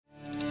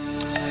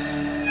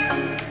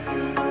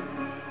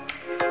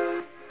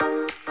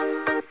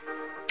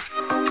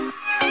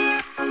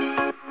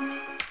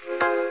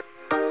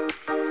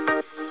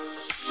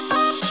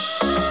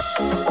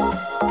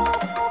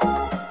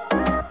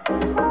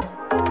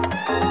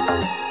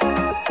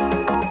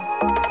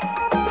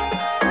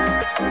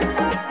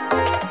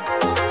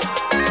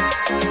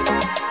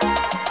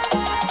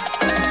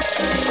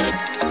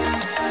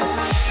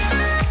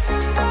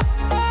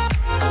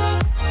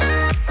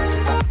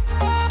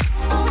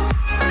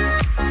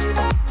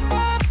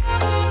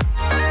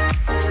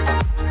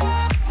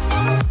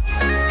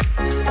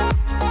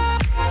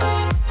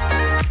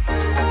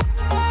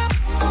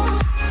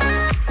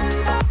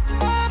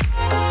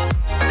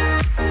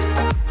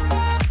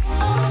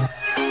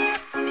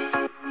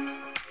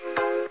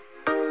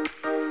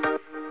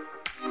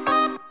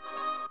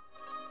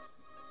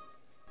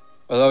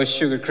Hello,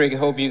 Sugar Creek.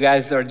 Hope you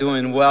guys are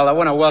doing well. I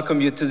want to welcome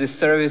you to this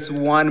service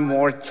one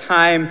more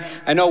time.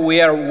 I know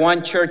we are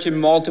one church in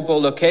multiple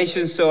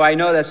locations, so I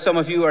know that some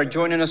of you are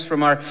joining us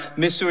from our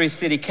Missouri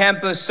City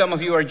campus. Some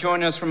of you are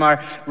joining us from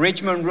our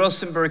Richmond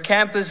Rosenberg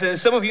campus, and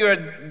some of you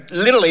are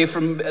literally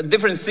from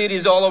different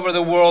cities all over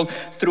the world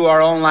through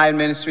our online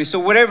ministry. So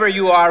wherever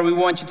you are, we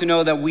want you to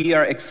know that we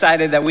are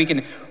excited that we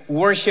can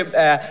worship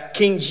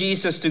King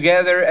Jesus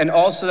together, and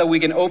also that we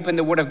can open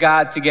the Word of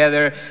God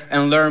together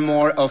and learn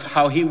more of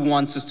how He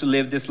wants us to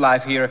live this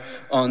life here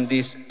on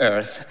this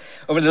earth.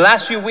 Over the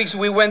last few weeks,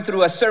 we went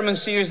through a sermon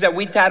series that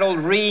we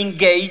titled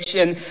Re-Engage,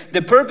 and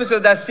the purpose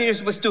of that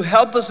series was to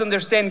help us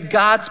understand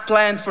God's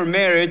plan for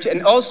marriage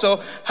and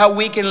also how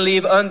we can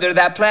live under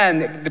that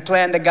plan, the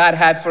plan that God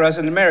had for us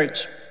in the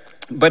marriage.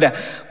 But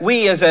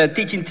we as a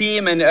teaching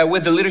team and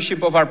with the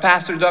leadership of our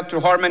pastor,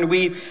 Dr. Harmon,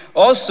 we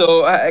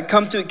also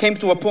came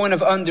to a point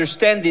of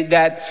understanding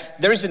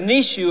that there is an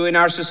issue in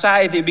our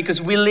society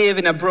because we live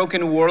in a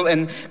broken world,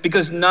 and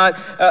because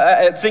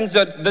things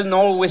that don't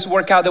always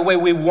work out the way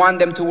we want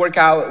them to work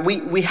out.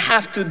 We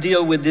have to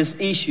deal with this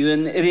issue,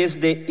 and it is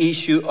the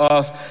issue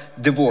of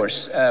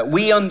divorce.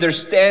 We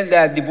understand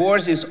that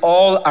divorce is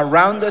all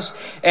around us,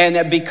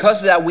 and because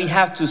of that, we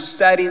have to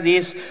study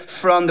this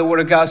from the Word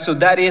of God. So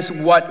that is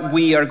what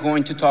we are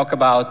going to talk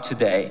about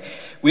today.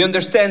 We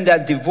understand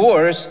that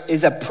divorce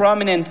is a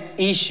prominent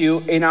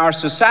issue in our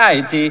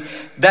society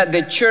that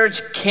the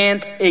church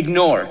can't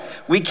ignore.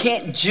 We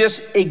can't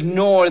just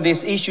ignore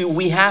this issue.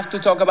 We have to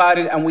talk about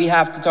it, and we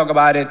have to talk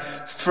about it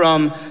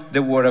from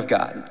the Word of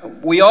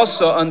God. We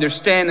also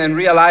understand and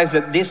realize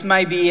that this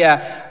might be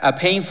a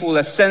painful,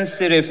 a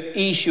sensitive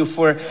issue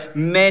for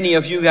many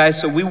of you guys.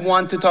 So we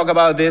want to talk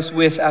about this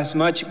with as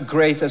much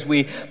grace as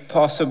we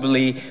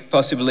possibly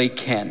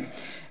can.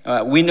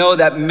 We know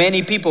that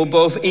many people,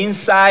 both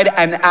inside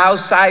and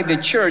outside the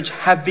church,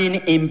 have been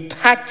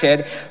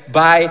impacted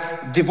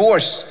by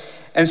divorce.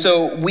 And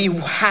so we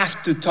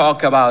have to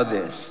talk about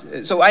this.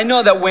 So I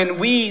know that when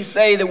we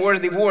say the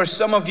word divorce,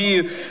 some of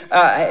you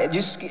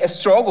just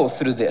struggle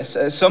through this.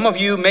 Some of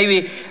you,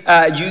 maybe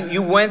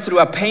you went through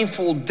a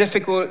painful,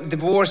 difficult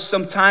divorce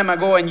some time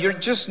ago, and you're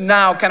just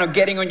now kind of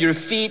getting on your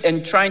feet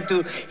and trying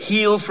to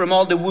heal from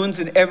all the wounds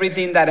and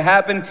everything that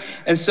happened.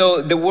 And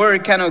so the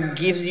word kind of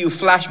gives you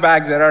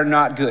flashbacks that are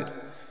not good.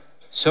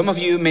 Some of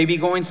you may be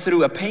going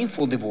through a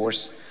painful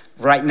divorce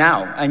right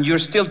now, and you're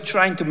still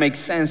trying to make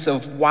sense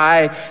of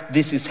why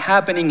this is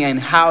happening and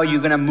how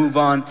you're going to move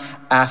on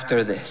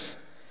after this.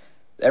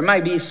 There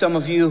might be some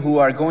of you who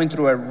are going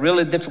through a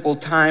really difficult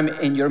time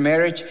in your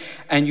marriage,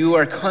 and you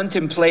are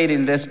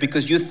contemplating this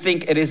because you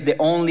think it is the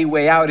only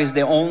way out, is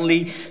the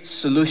only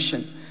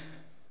solution.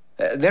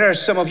 There are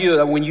some of you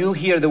that when you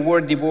hear the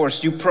word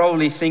divorce, you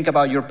probably think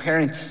about your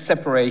parents'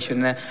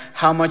 separation and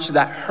how much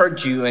that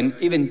hurt you and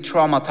even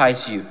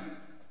traumatized you.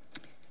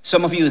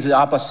 Some of you is the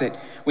opposite.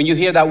 When you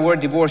hear that word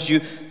divorce, you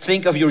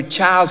think of your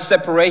child's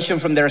separation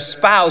from their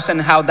spouse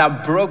and how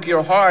that broke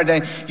your heart,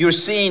 and you're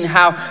seeing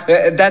how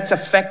that's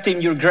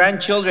affecting your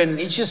grandchildren.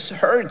 It just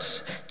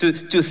hurts to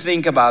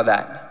think about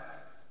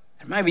that.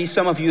 There might be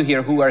some of you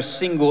here who are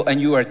single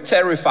and you are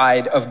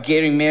terrified of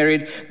getting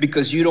married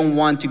because you don't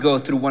want to go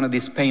through one of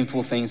these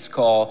painful things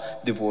called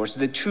divorce.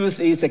 The truth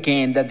is,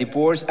 again, that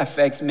divorce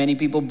affects many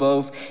people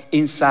both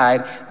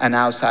inside and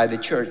outside the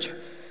church.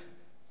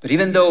 But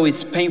even though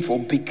it's painful,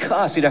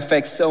 because it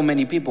affects so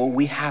many people,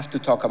 we have to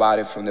talk about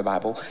it from the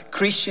Bible.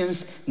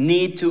 Christians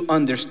need to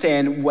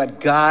understand what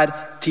God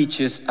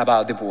teaches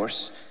about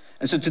divorce.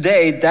 And so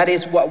today, that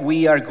is what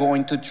we are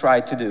going to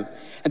try to do.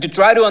 And to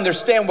try to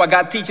understand what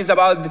God teaches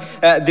about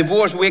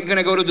divorce, we're going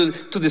to go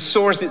to the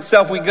source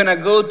itself. We're going to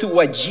go to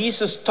what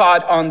Jesus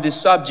taught on this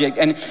subject.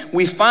 And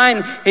we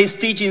find His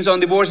teachings on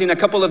divorce in a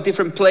couple of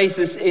different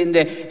places in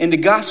the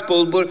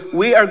gospel. But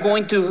we are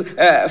going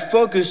to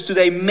focus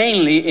today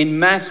mainly in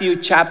Matthew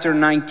chapter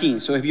 19.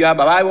 So if you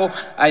have a Bible,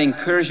 I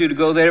encourage you to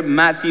go there,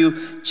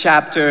 Matthew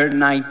chapter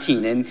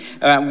 19.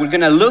 And we're going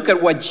to look at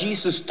what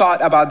Jesus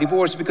taught about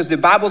divorce, because the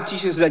Bible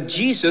teaches that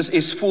Jesus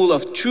is full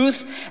of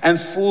truth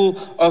and full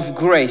of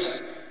grace.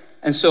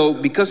 And so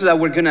because of that,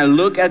 we're going to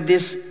look at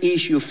this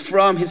issue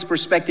from His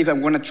perspective. I'm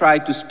going to try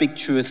to speak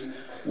truth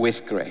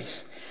with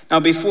grace.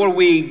 Now, before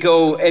we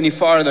go any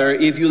farther,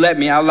 if you let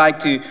me, I'd like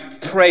to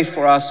pray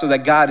for us so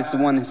that God is the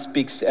one who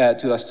speaks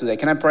to us today.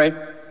 Can I pray?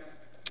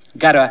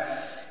 God,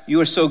 you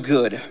are so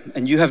good,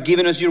 and you have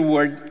given us your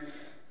word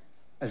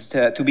as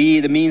to be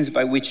the means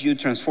by which you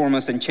transform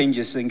us and change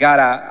us. And God,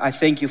 I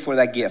thank you for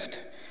that gift.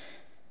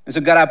 And so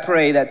God, I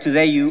pray that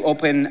today you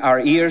open our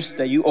ears,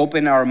 that you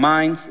open our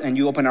minds, and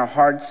you open our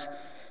hearts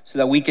so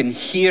that we can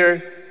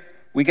hear,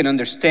 we can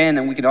understand,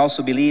 and we can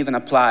also believe and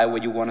apply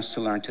what you want us to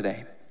learn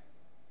today.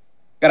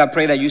 God, I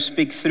pray that you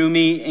speak through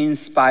me in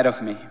spite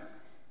of me.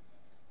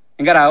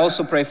 And God, I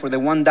also pray for the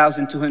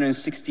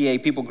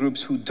 1,268 people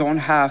groups who don't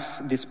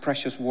have this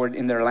precious word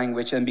in their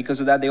language, and because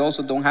of that, they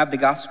also don't have the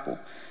gospel.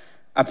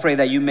 I pray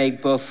that you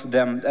make both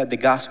them, the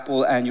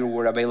gospel and your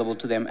word, available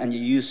to them, and you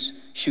use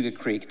Sugar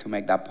Creek to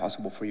make that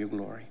possible for your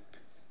glory.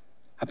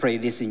 I pray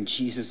this in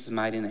Jesus'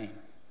 mighty name.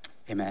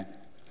 Amen.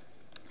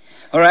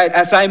 All right,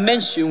 as I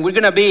mentioned, we're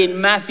going to be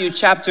in Matthew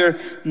chapter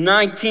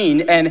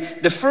 19, and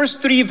the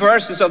first 3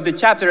 verses of the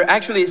chapter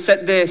actually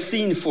set the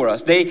scene for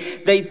us.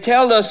 They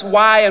tell us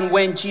why and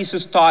when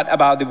Jesus taught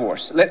about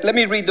divorce. Let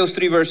me read those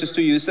 3 verses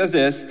to you. It says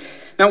this: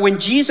 Now when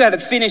Jesus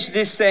had finished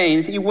these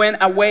sayings, he went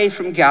away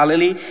from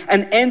Galilee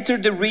and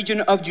entered the region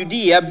of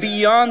Judea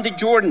beyond the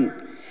Jordan,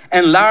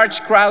 and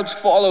large crowds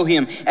followed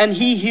him, and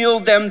he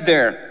healed them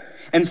there.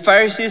 And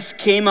Pharisees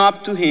came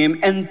up to him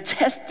and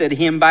tested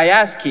him by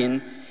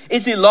asking,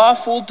 "Is it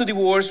lawful to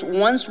divorce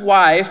one's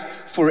wife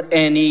for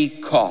any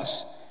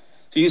cause?"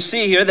 So you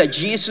see here that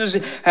Jesus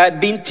had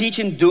been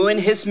teaching, doing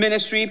his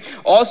ministry,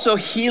 also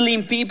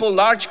healing people.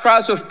 Large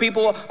crowds of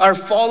people are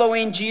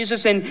following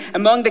Jesus. And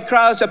among the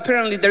crowds,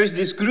 apparently there's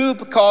this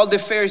group called the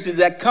Pharisees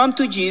that come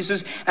to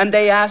Jesus and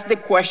they ask the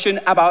question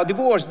about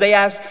divorce. They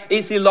ask,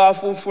 is it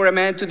lawful for a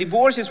man to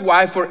divorce his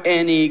wife for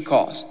any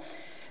cause?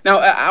 Now,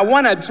 I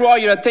want to draw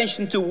your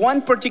attention to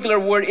one particular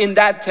word in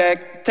that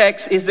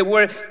text is the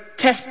word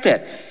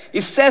tested.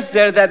 It says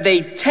there that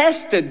they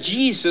tested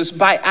Jesus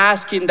by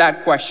asking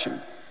that question.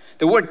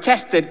 The word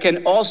tested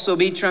can also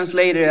be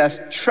translated as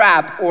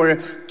trap or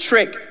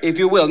trick, if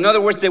you will. In other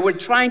words, they were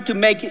trying to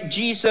make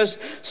Jesus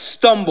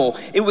stumble.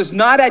 It was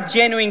not a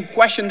genuine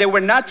question. They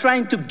were not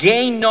trying to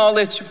gain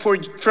knowledge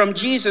from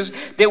Jesus.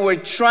 They were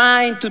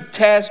trying to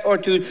test or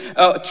to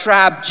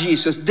trap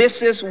Jesus.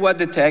 This is what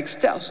the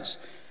text tells us.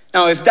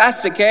 Now, if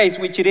that's the case,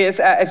 which it is,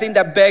 I think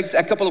that begs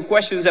a couple of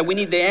questions that we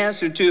need the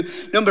answer to.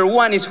 Number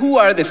one is, who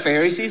are the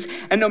Pharisees?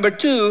 And number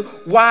two,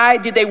 why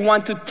did they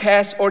want to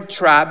test or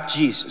trap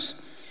Jesus?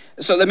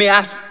 So let me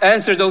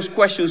answer those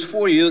questions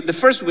for you. The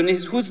first one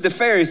is, who's the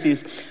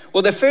Pharisees?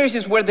 Well, the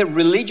Pharisees were the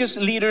religious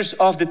leaders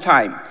of the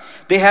time.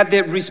 They had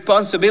the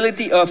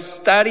responsibility of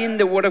studying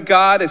the Word of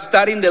God,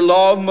 studying the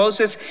law of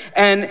Moses,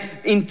 and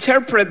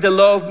interpret the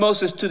law of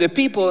Moses to the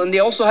people. And they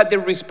also had the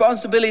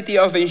responsibility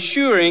of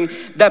ensuring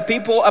that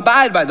people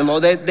abide by the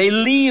law, that they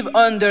live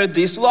under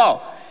this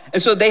law.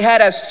 And so they had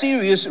a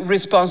serious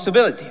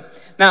responsibility.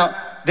 Now,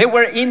 they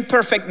were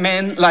imperfect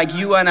men like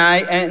you and I,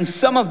 and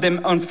some of them,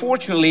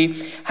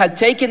 unfortunately, had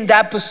taken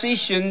that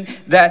position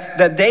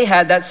that they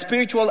had, that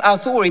spiritual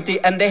authority,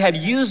 and they had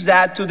used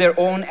that to their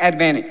own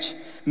advantage.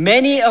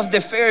 Many of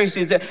the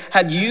Pharisees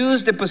had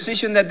used the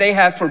position that they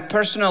had for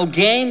personal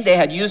gain. They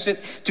had used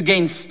it to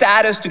gain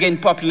status, to gain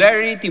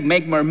popularity, to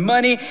make more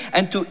money,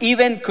 and to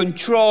even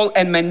control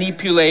and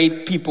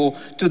manipulate people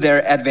to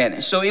their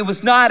advantage. So it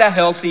was not a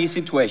healthy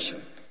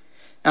situation.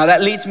 Now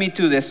that leads me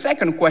to the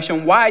second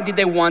question. Why did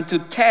they want to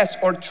test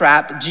or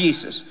trap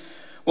Jesus?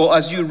 Well,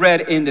 as you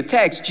read in the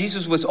text,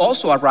 Jesus was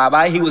also a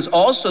rabbi. He was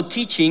also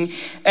teaching,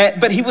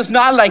 but he was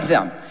not like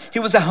them. He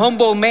was a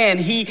humble man.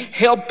 He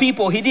helped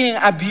people. He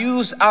didn't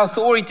abuse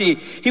authority.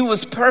 He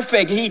was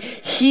perfect. He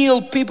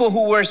healed people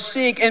who were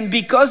sick. And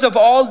because of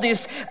all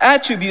these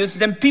attributes,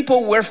 then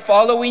people were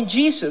following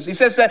Jesus. It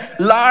says that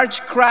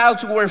large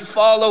crowds were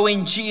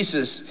following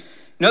Jesus.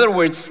 In other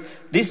words,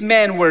 these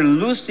men were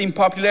losing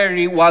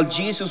popularity while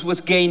Jesus was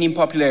gaining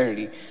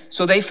popularity.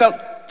 So they felt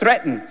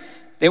threatened.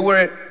 They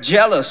were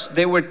jealous.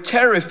 They were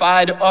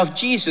terrified of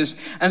Jesus.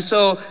 And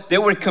so they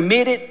were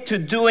committed to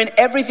doing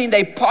everything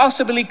they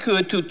possibly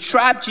could to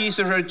trap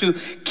Jesus or to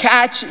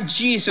catch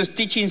Jesus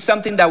teaching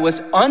something that was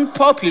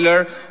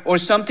unpopular or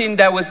something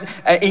that was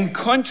in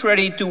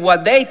contrary to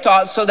what they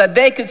taught, so that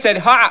they could say,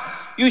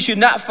 "Ha, you should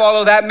not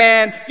follow that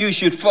man. You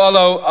should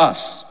follow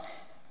us."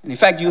 And in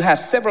fact, you have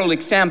several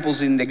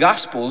examples in the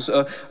Gospels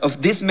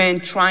of this man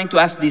trying to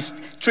ask these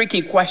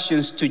tricky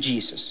questions to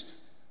Jesus.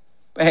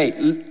 But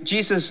hey,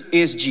 Jesus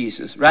is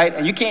Jesus, right?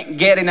 And you can't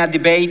get in a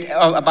debate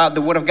about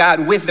the Word of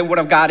God with the Word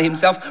of God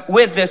himself,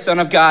 with the Son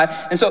of God.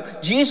 And so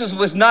Jesus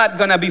was not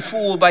going to be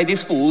fooled by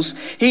these fools.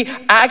 He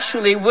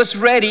actually was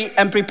ready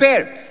and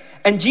prepared.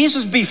 And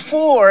Jesus,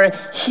 before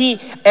he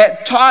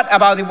taught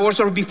about divorce,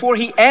 or before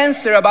he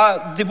answered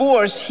about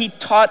divorce, he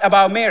taught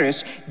about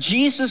marriage.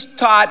 Jesus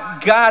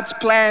taught God's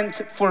plan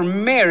for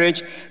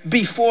marriage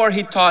before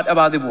he taught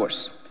about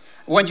divorce.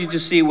 I want you to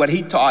see what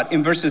he taught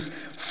in verses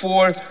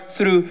 4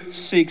 through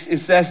 6. It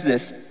says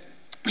this: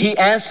 He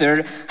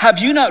answered, "Have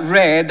you not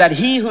read that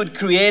he who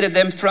created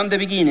them from the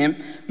beginning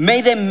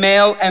made them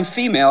male and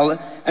female,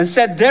 and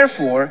said,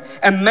 therefore,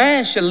 a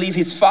man shall leave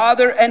his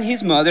father and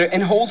his mother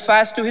and hold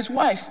fast to his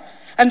wife,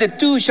 and the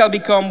two shall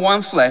become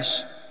one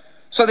flesh.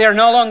 So they are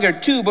no longer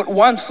two, but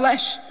one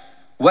flesh.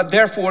 What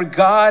therefore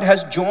God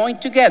has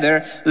joined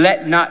together,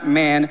 let not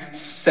man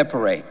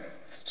separate."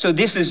 So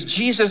this is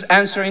Jesus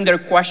answering their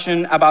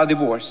question about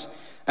divorce.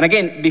 And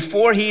again,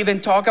 before he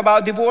even talked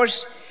about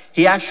divorce,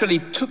 he actually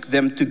took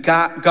them to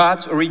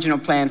God's original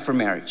plan for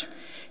marriage.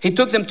 He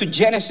took them to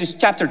Genesis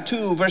chapter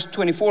 2, verse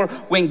 24,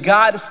 when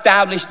God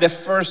established the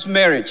first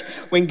marriage,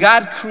 when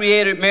God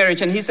created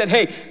marriage. And he said,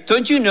 hey,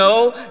 don't you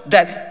know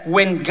that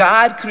when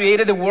God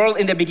created the world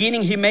in the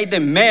beginning, he made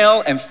them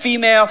male and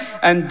female,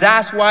 and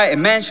that's why a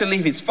man shall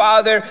leave his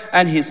father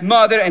and his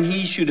mother, and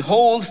he should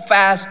hold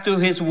fast to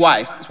his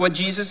wife. That's what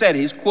Jesus said.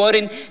 He's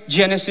quoting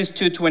Genesis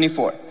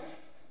 2:24.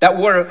 That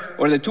word,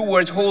 or the two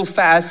words hold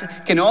fast,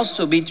 can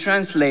also be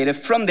translated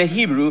from the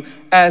Hebrew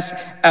as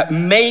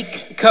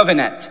make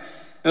covenant.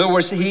 In other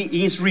words,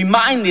 he's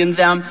reminding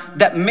them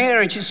that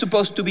marriage is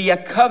supposed to be a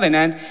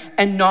covenant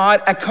and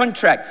not a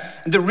contract.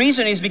 And the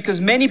reason is because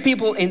many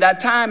people in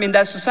that time, in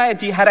that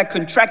society, had a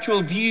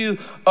contractual view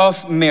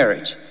of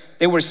marriage.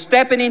 They were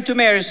stepping into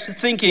marriage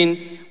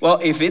thinking, well,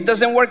 if it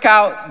doesn't work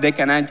out,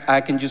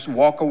 I can just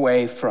walk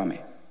away from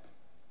it.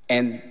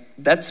 And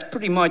that's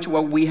pretty much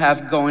what we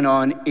have going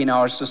on in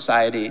our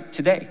society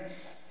today.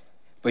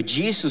 But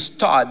Jesus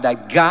taught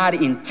that God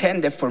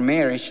intended for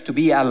marriage to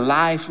be a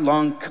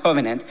lifelong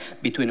covenant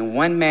between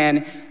one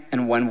man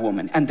and one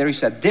woman. And there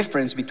is a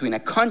difference between a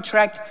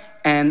contract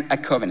and a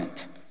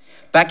covenant.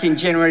 Back in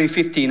January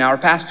 15, our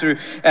pastor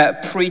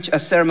preached a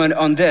sermon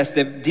on this,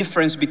 the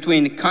difference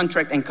between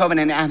contract and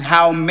covenant and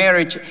how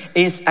marriage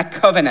is a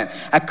covenant.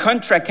 A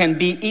contract can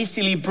be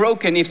easily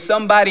broken if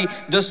somebody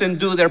doesn't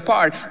do their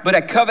part, but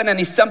a covenant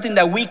is something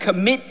that we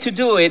commit to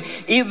do it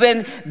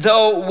even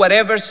though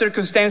whatever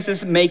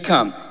circumstances may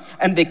come.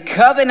 And the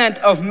covenant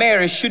of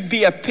marriage should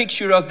be a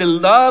picture of the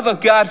love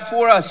of God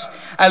for us,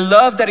 a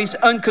love that is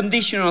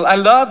unconditional, a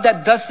love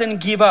that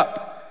doesn't give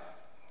up.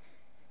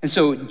 And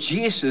so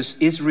Jesus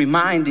is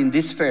reminding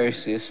these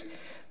Pharisees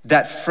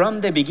that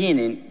from the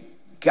beginning,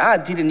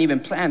 God didn't even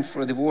plan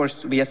for divorce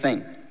to be a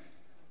thing.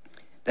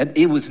 That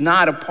it was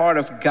not a part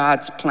of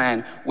God's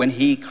plan when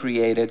he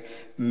created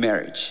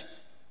marriage.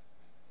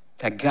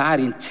 That God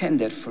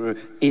intended for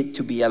it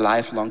to be a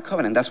lifelong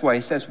covenant. That's why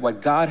he says,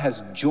 what God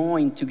has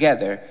joined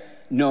together,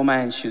 no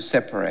man should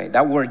separate.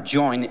 That word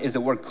join is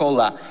the word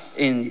kola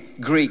in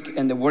Greek,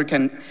 and the word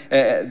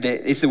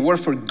is the word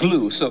for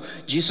glue. So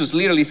Jesus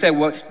literally said,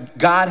 what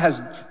God has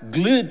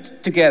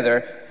glued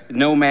together,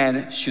 no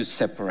man should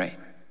separate.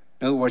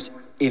 In other words,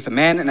 if a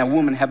man and a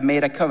woman have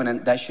made a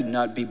covenant, that should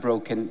not be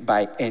broken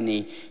by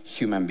any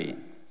human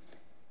being.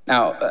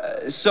 Now,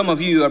 some of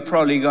you are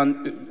probably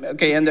going,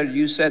 okay, Ender,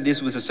 you said this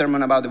was a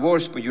sermon about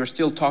divorce, but you're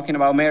still talking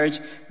about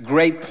marriage.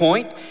 Great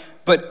point.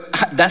 But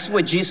that's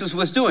what Jesus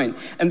was doing.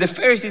 And the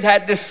Pharisees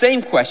had the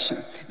same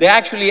question. They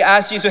actually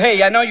asked Jesus,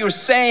 hey, I know you're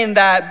saying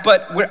that,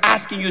 but we're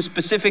asking you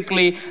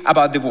specifically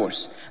about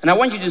divorce. And I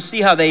want you to see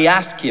how they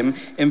ask him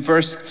in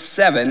verse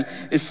 7.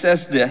 It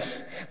says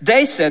this.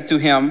 They said to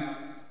him,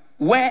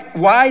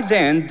 why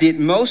then did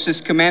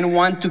Moses command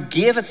one to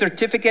give a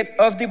certificate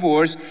of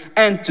divorce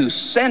and to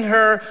send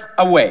her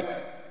away?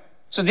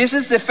 So this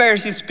is the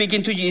Pharisees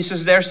speaking to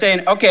Jesus. They're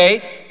saying,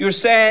 okay, you're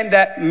saying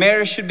that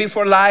marriage should be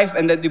for life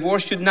and that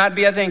divorce should not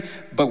be a thing.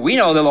 But we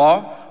know the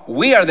law.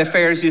 We are the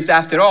Pharisees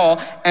after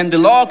all. And the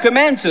law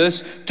commands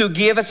us to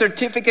give a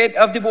certificate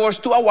of divorce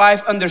to a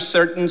wife under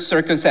certain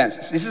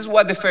circumstances. This is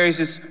what the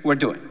Pharisees were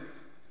doing.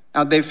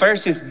 Now, the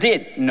Pharisees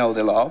did know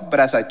the law,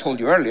 but as I told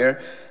you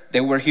earlier,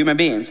 they were human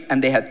beings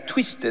and they had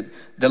twisted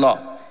the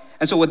law.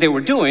 And so what they were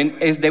doing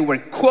is they were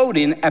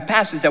quoting a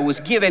passage that was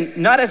given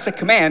not as a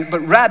command, but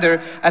rather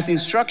as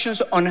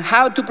instructions on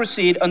how to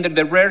proceed under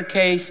the rare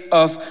case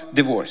of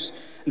divorce.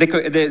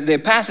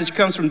 The passage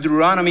comes from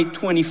Deuteronomy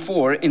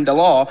 24 in the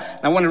law.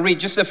 And I want to read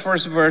just the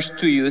first verse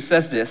to you. It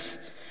says this.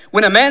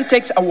 When a man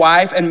takes a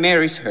wife and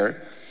marries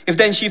her, if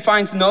then she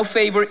finds no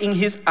favor in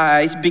his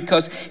eyes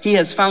because he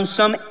has found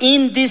some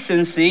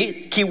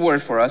indecency, key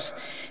word for us,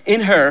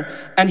 in her,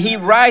 and he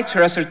writes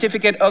her a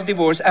certificate of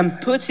divorce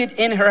and puts it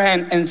in her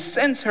hand and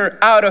sends her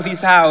out of his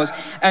house,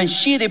 and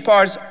she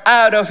departs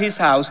out of his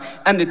house.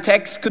 And the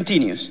text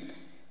continues.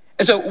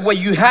 And so what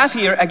you have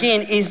here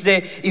again is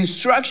the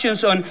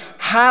instructions on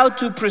how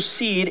to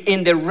proceed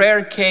in the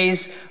rare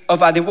case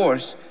of a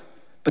divorce.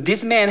 But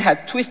this man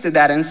had twisted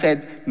that and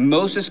said,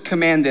 Moses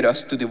commanded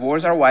us to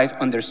divorce our wife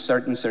under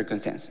certain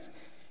circumstances.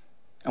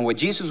 And what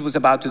Jesus was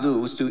about to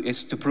do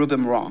is to prove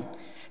them wrong.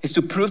 Is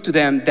to prove to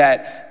them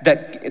that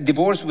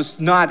divorce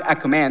was not a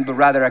command, but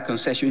rather a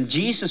concession.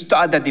 Jesus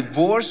taught that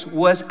divorce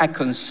was a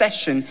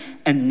concession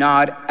and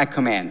not a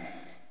command.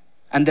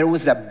 And there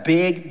was a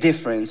big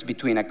difference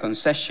between a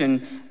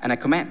concession and a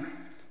command.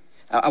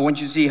 I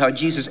want you to see how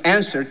Jesus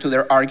answered to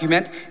their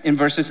argument in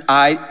verses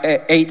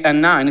 8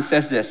 and 9. It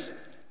says this.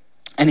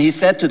 And he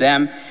said to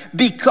them,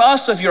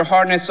 because of your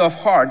hardness of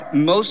heart,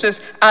 Moses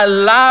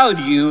allowed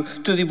you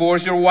to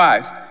divorce your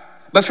wife.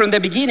 But from the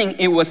beginning,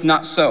 it was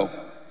not so.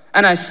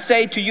 And I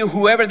say to you,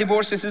 whoever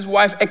divorces his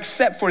wife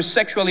except for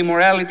sexual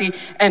immorality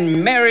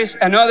and marries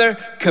another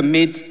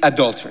commits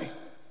adultery.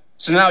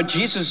 So now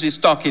Jesus is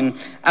talking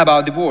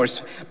about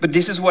divorce. But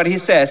this is what he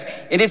says.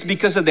 It is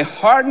because of the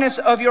hardness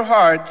of your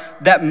heart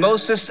that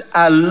Moses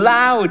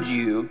allowed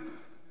you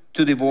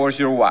to divorce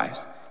your wife.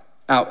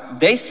 Now,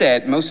 they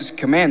said Moses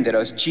commanded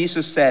us.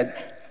 Jesus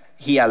said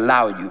he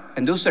allowed you.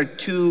 And those are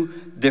two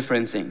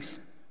different things.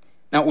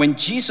 Now, when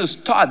Jesus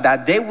taught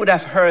that, they would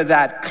have heard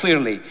that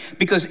clearly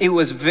because it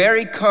was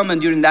very common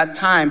during that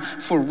time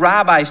for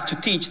rabbis to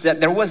teach that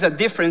there was a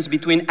difference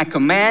between a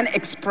command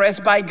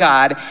expressed by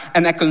God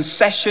and a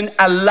concession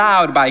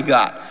allowed by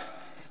God.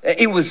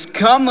 It was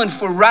common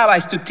for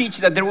rabbis to teach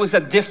that there was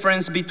a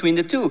difference between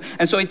the two.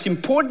 And so it's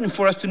important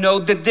for us to know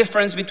the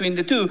difference between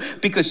the two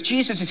because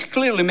Jesus is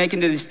clearly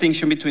making the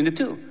distinction between the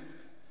two.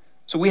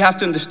 So we have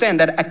to understand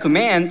that a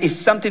command is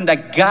something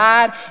that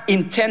God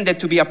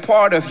intended to be a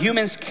part of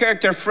human's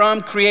character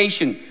from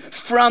creation,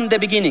 from the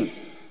beginning.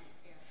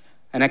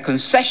 And a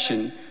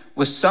concession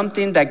was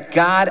something that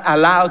God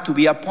allowed to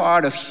be a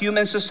part of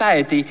human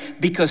society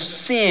because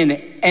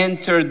sin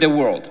entered the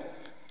world.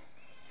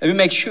 Let me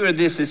make sure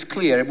this is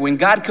clear. When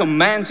God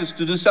commands us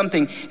to do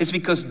something, it's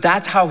because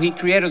that's how He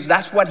created us.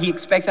 That's what He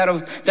expects out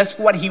of us. That's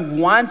what He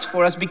wants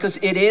for us because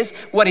it is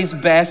what is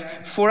best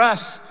for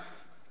us.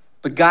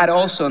 But God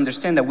also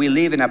understands that we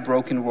live in a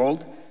broken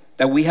world,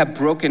 that we have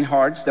broken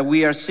hearts, that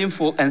we are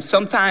sinful. And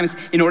sometimes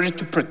in order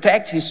to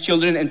protect His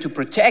children and to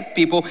protect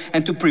people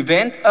and to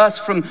prevent us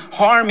from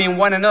harming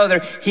one another,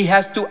 He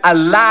has to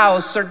allow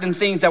certain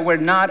things that were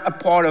not a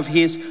part of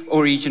His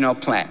original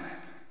plan.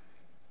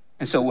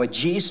 And so what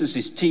Jesus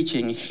is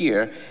teaching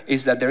here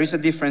is that there is a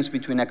difference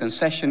between a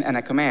concession and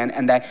a command,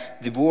 and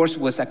that divorce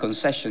was a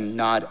concession,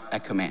 not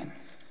a command.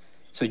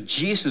 So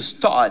Jesus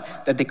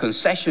taught that the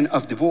concession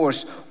of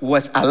divorce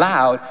was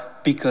allowed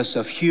because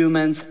of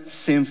humans'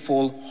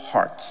 sinful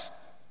hearts.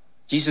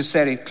 Jesus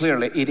said it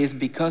clearly, it is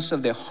because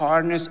of the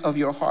hardness of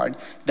your heart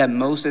that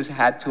Moses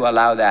had to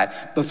allow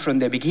that. But from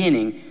the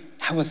beginning,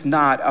 that was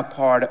not a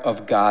part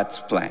of God's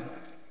plan.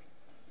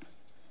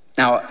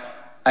 Now,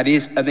 I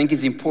think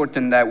it's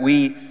important that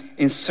we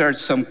insert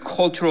some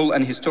cultural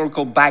and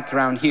historical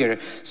background here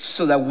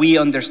so that we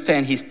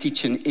understand His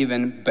teaching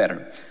even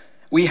better.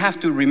 We have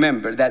to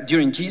remember that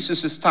during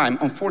Jesus' time,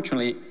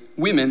 unfortunately,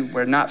 women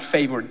were not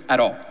favored at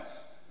all.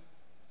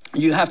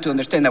 You have to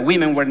understand that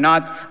women were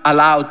not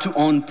allowed to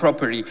own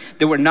property.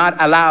 They were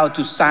not allowed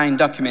to sign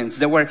documents.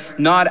 They were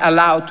not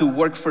allowed to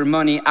work for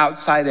money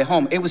outside the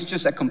home. It was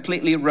just a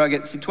completely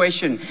rugged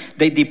situation.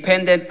 They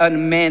depended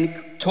on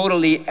men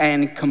totally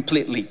and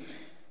completely.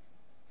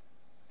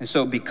 And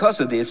so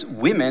because of this,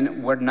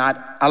 women were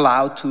not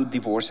allowed to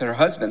divorce their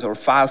husbands or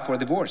file for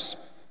divorce.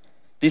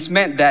 This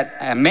meant that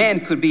a man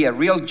could be a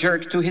real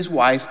jerk to his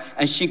wife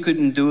and she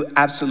couldn't do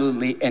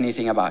absolutely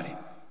anything about it.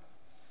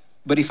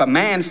 But if a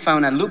man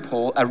found a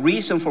loophole, a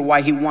reason for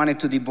why he wanted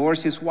to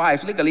divorce his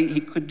wife legally, he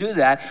could do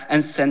that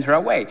and send her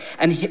away.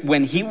 And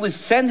when he would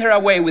send her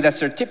away with a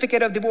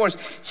certificate of divorce,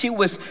 she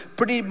was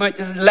pretty much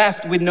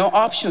left with no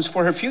options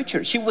for her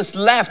future. She was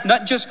left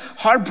not just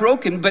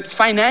heartbroken, but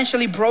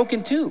financially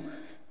broken too.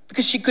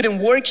 Because she couldn't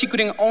work, she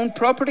couldn't own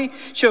property.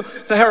 So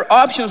her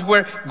options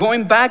were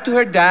going back to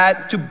her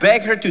dad to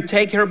beg her to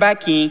take her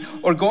back in,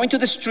 or going to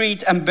the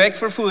streets and beg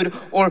for food,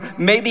 or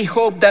maybe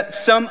hope that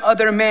some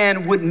other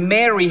man would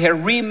marry her,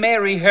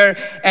 remarry her,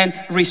 and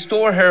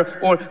restore her,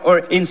 or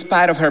in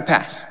spite of her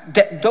past.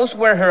 Those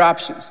were her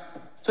options.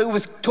 So it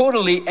was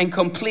totally and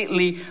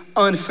completely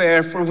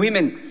unfair for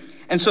women.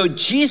 And so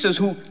Jesus,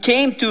 who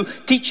came to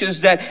teach us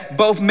that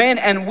both men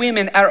and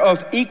women are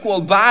of equal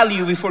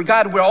value before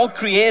God, we're all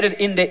created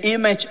in the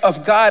image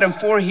of God and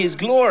for His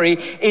glory,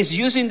 is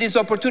using this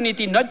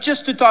opportunity not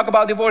just to talk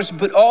about divorce,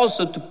 but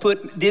also to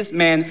put these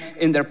men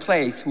in their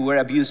place who were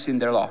abusing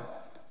their law.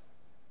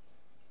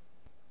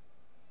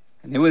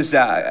 And it was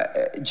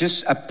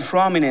just a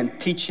prominent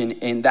teaching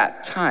in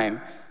that time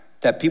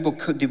that people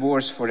could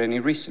divorce for any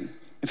reason.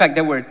 In fact,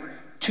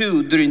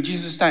 during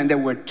Jesus' time, there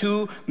were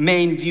two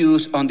main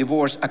views on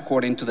divorce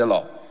according to the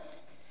law.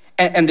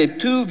 And the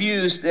two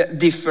views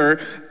differ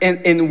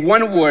in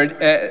one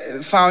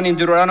word found in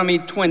Deuteronomy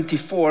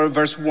 24,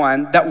 verse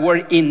 1, that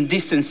word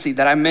indecency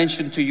that I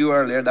mentioned to you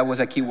earlier. That was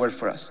a key word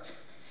for us.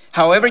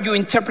 However you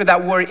interpret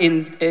that word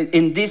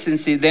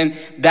indecency, then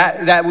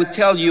that would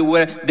tell you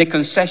where the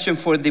concession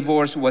for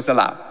divorce was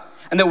allowed.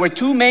 And there were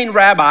two main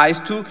rabbis,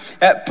 two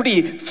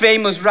pretty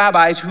famous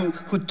rabbis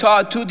who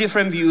taught two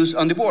different views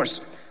on divorce.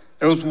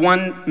 There was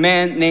one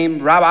man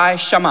named Rabbi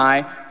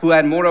Shammai who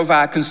had more of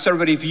a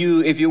conservative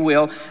view, if you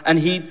will, and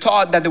he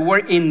taught that the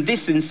word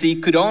indecency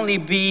could only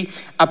be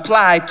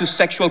applied to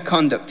sexual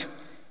conduct.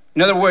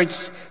 In other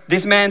words,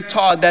 this man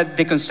taught that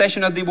the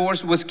concession of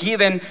divorce was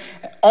given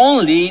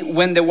only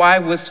when the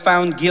wife was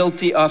found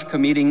guilty of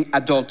committing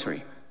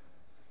adultery.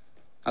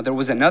 Now, there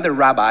was another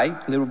rabbi,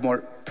 a little more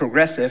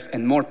progressive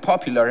and more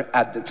popular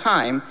at the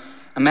time,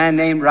 a man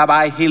named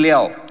Rabbi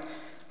Hillel.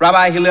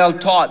 Rabbi Hillel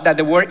taught that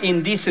the word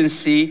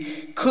indecency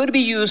could be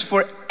used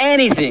for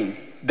anything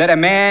that a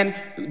man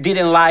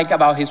didn't like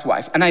about his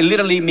wife. And I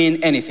literally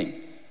mean anything.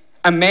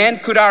 A man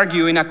could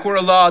argue in a court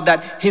of law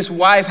that his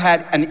wife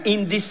had an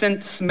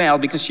indecent smell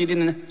because she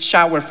didn't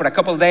shower for a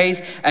couple of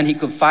days, and he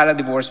could file a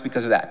divorce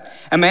because of that.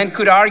 A man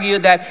could argue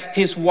that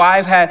his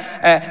wife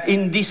had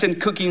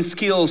indecent cooking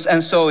skills,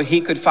 and so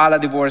he could file a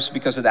divorce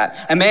because of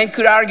that. A man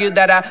could argue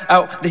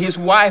that his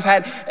wife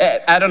had,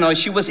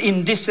 she was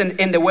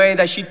indecent in the way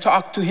that she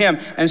talked to him,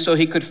 and so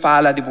he could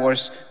file a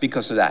divorce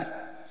because of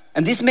that.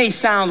 And this may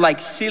sound like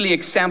silly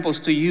examples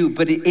to you,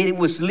 but it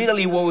was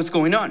literally what was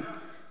going on.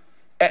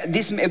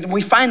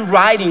 We find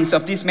writings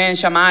of this man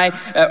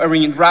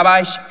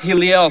Rabbi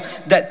Hillel,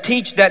 that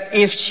teach that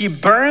if she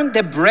burned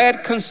the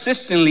bread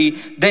consistently,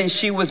 then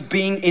she was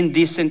being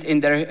indecent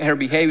in her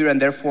behavior,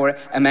 and therefore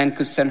a man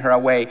could send her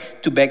away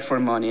to beg for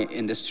money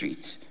in the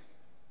streets.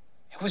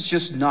 It was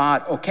just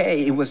not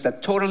okay. It was a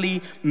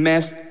totally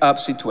messed up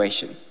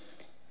situation.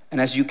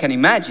 And as you can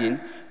imagine,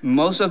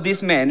 most of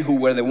these men who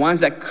were the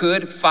ones that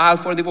could file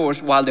for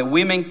divorce while the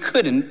women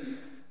couldn't,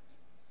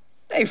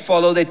 they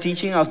followed the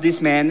teaching of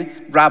this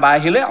man, Rabbi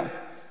Hillel,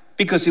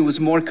 because it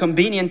was more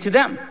convenient to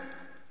them.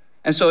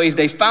 And so if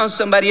they found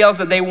somebody else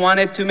that they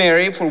wanted to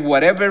marry for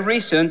whatever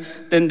reason,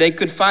 then they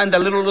could find a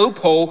little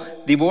loophole,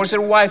 divorce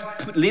their wife,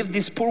 leave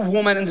this poor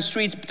woman in the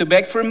streets to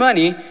beg for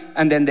money,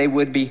 and then they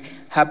would be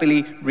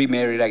happily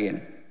remarried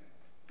again.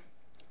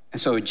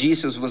 And so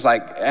Jesus was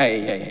like,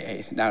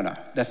 hey, no,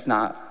 that's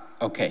not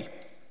okay.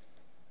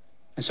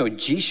 And so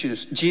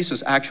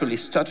Jesus actually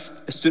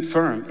stood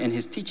firm in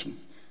his teaching.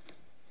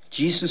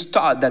 Jesus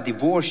taught that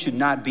divorce should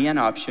not be an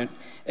option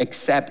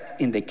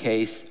except in the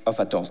case of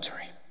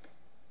adultery.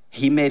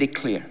 He made it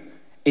clear.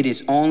 It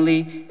is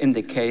only in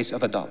the case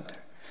of adultery.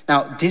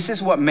 Now, this is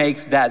what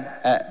makes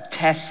that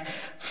test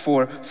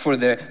for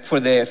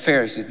the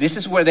Pharisees. This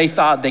is where they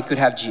thought they could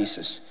have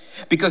Jesus.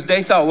 Because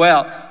they thought,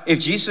 well, if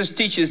Jesus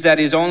teaches that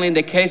it's only in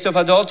the case of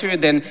adultery,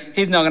 then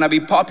he's not going to be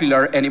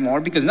popular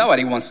anymore because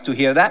nobody wants to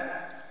hear that.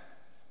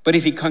 But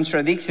if he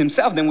contradicts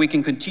himself, then we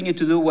can continue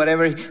to do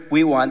whatever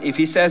we want. If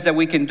he says that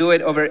we can do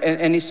it over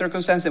any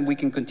circumstance, then we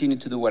can continue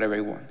to do whatever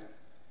we want.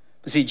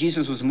 But see,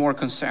 Jesus was more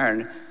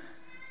concerned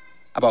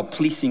about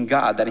pleasing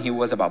God than he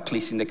was about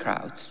pleasing the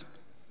crowds.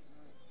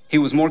 He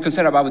was more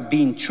concerned about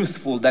being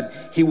truthful than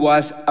he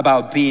was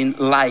about being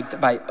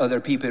liked by other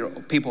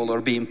people or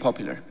being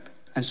popular.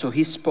 And so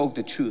he spoke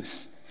the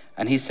truth.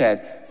 And he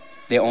said,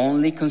 the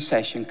only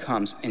concession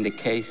comes in the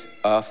case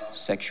of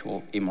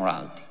sexual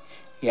immorality.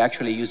 He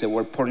actually used the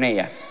word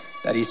porneia,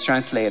 that is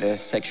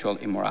translated sexual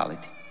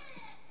immorality.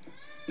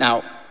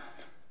 Now,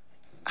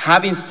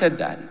 having said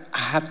that, I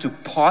have to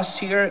pause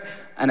here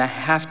and I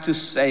have to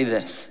say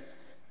this.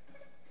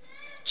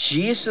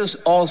 Jesus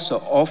also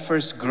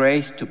offers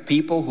grace to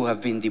people who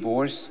have been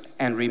divorced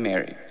and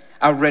remarried.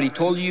 I already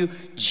told you,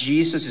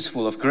 Jesus is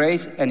full of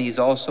grace and he's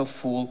also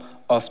full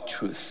of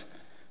truth.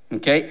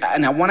 Okay,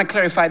 and I want to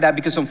clarify that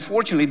because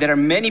unfortunately there are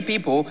many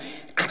people,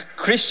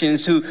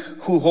 Christians, who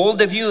hold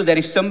the view that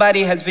if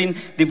somebody has been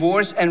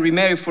divorced and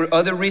remarried for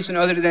other reason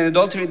other than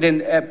adultery,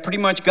 then pretty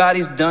much God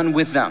is done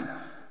with them.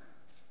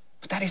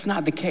 But that is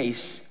not the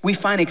case. We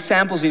find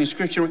examples in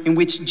Scripture in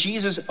which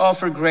Jesus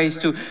offered grace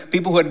to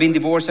people who had been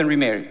divorced and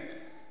remarried.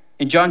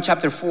 In John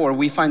chapter 4,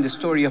 we find the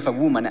story of a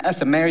woman, a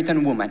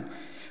Samaritan woman,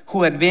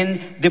 who had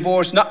been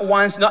divorced not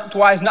once, not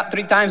twice, not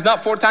 3 times,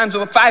 not 4 times,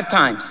 but 5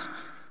 times.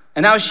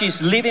 And now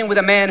she's living with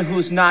a man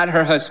who's not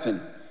her husband.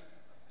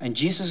 And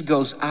Jesus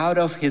goes out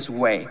of his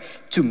way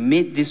to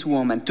meet this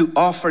woman, to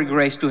offer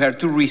grace to her,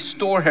 to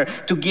restore her,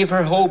 to give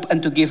her hope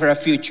and to give her a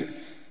future.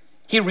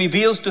 He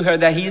reveals to her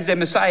that he is the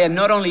Messiah.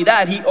 Not only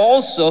that, he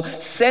also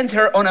sends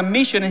her on a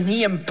mission and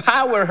he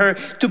empowers her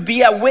to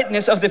be a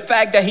witness of the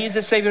fact that he is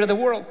the Savior of the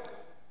world.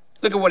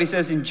 Look at what he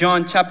says in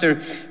John chapter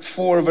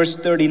 4, verse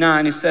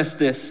 39. It says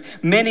this: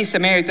 many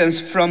Samaritans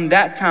from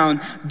that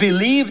town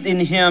believed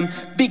in him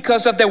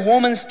because of the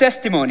woman's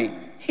testimony.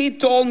 He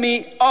told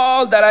me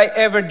all that I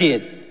ever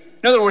did.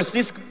 In other words,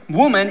 this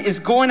woman is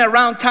going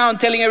around town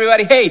telling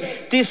everybody,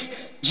 hey, this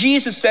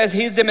Jesus says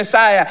he's the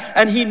Messiah.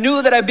 And he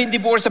knew that I've been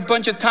divorced a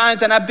bunch of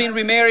times and I've been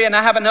remarried and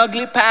I have an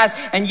ugly past.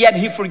 And yet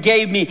he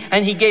forgave me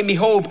and he gave me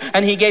hope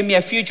and he gave me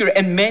a future.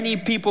 And many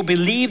people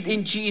believed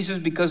in Jesus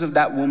because of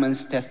that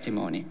woman's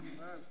testimony.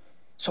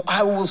 So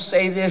I will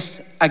say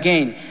this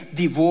again,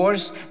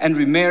 divorce and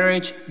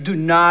remarriage do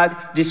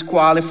not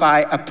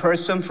disqualify a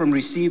person from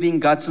receiving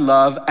God's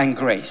love and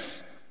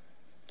grace.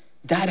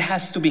 That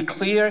has to be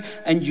clear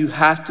and you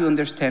have to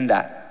understand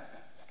that.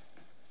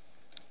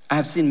 I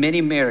have seen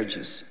many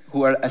marriages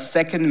who are a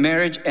second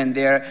marriage and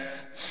they're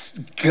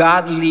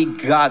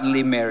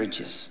godly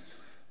marriages.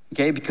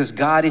 Okay, because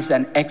God is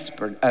an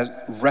expert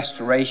at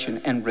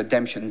restoration and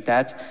redemption.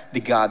 That's the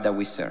God that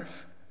we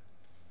serve.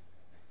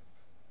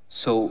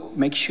 So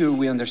make sure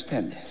we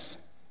understand this.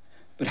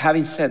 But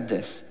having said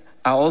this,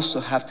 I also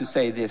have to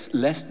say this.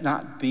 Let's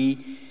not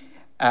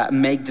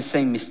make the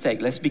same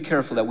mistake. Let's be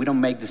careful that we don't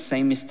make the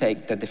same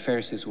mistake that the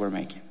Pharisees were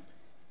making.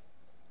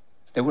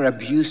 They were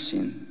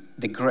abusing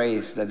the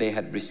grace that they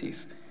had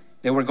received.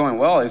 They were going,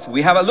 well, if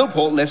we have a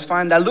loophole, let's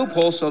find that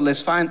loophole. So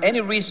let's find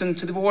any reason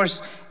to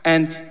divorce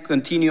and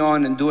continue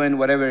on and doing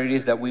whatever it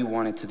is that we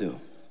wanted to do.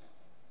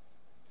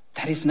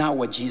 That is not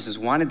what Jesus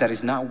wanted. That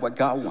is not what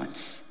God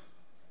wants.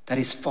 That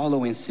is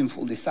following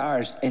sinful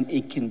desires, and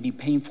it can be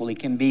painful. It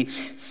can be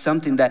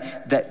something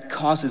that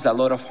causes a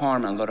lot of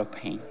harm and a lot of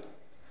pain.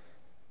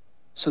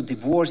 So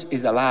divorce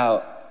is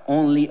allowed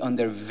only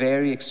under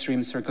very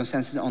extreme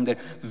circumstances, under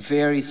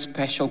very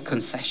special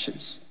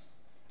concessions.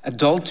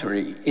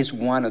 Adultery is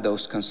one of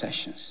those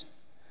concessions.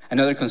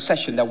 Another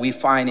concession that we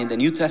find in the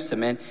New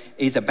Testament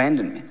is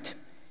abandonment.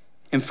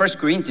 In 1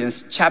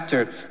 Corinthians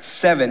chapter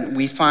 7,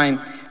 we find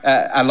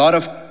a lot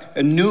of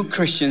new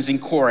Christians in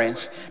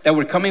Corinth that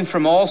were coming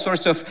from all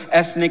sorts of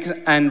ethnic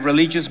and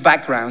religious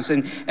backgrounds.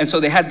 And so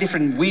they had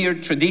different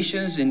weird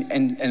traditions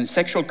and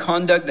sexual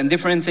conduct and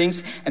different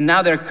things. And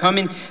now they're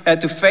coming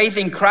to faith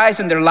in Christ,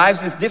 and their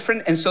lives is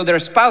different. And so their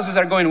spouses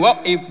are going, well,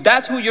 if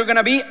that's who you're going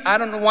to be, I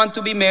don't want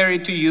to be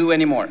married to you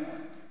anymore.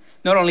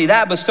 Not only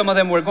that, but some of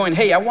them were going,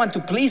 hey, I want to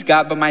please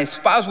God, but my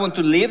spouse wants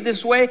to live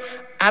this way.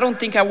 I don't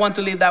think I want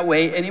to live that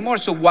way anymore.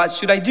 So what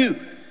should I do?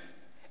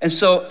 And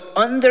so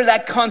under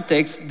that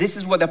context, this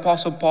is what the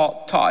Apostle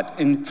Paul taught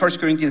in 1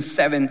 Corinthians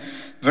 7,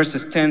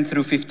 verses 10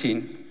 through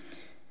 15.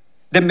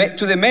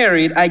 To the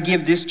married, I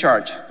give this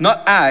charge,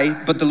 not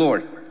I, but the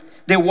Lord.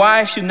 The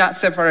wife should not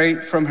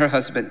separate from her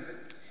husband.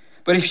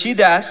 But if she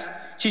does,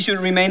 she should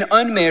remain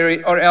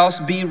unmarried or else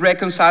be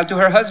reconciled to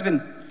her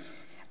husband.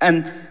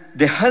 And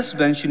the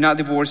husband should not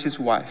divorce his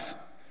wife.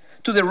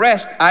 To the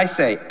rest, I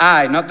say,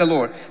 I, not the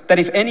Lord, that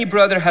if any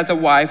brother has a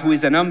wife who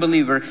is an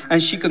unbeliever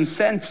and she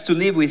consents to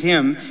live with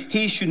him,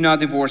 he should not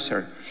divorce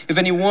her. If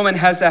any woman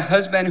has a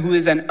husband who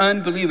is an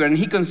unbeliever and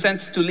he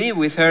consents to live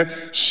with her,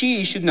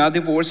 she should not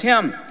divorce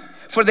him.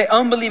 For the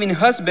unbelieving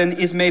husband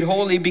is made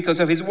holy because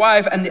of his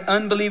wife, and the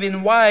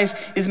unbelieving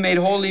wife is made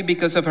holy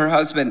because of her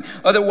husband.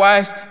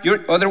 Otherwise,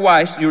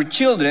 your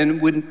children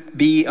would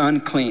be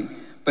unclean.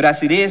 But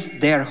as it is,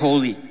 they are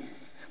holy.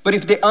 But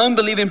if the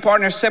unbelieving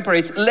partner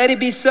separates, let it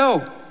be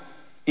so.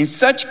 In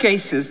such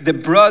cases, the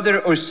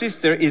brother or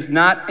sister is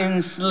not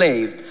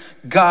enslaved.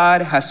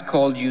 God has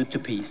called you to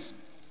peace.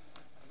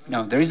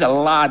 Now, there is a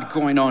lot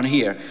going on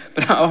here,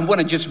 but I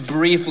want to just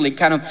briefly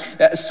kind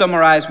of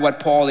summarize what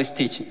Paul is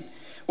teaching.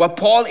 What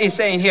Paul is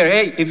saying here,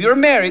 hey, if you're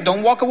married,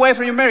 don't walk away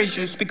from your marriage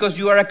just because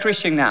you are a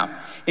Christian now.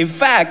 In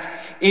fact,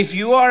 if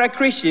you are a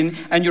Christian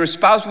and your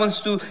spouse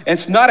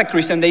it's not a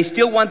Christian, they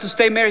still want to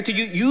stay married to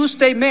you, you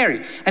stay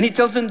married. And he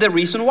tells them the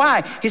reason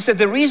why. He said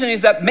the reason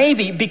is that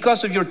maybe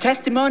because of your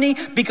testimony,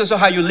 because of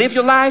how you live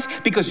your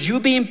life, because you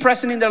being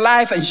present in their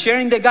life and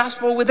sharing the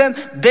gospel with them,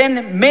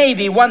 then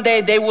maybe one day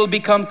they will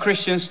become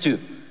Christians too.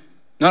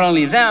 Not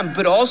only them,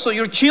 but also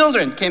your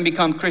children can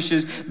become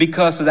Christians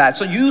because of that.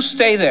 So you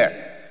stay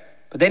there.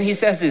 But then he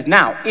says this,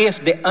 now,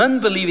 if the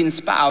unbelieving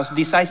spouse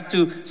decides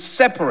to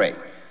separate,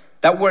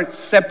 that word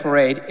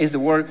separate is the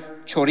word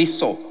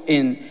chorizo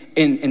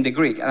in the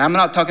Greek. And I'm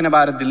not talking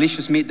about a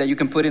delicious meat that you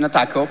can put in a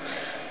taco.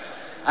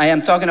 I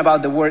am talking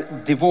about the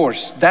word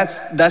divorce.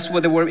 That's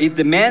what the word is.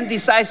 The man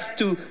decides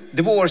to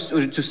divorce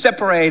or to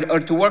separate or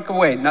to walk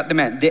away, not the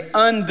man. The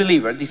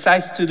unbeliever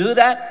decides to do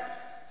that,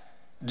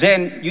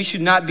 then you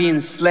should not be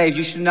enslaved.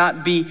 You should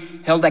not be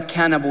held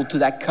accountable to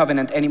that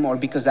covenant anymore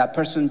because that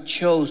person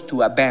chose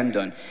to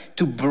abandon,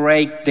 to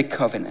break the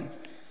covenant.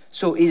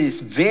 So it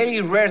is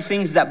very rare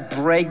things that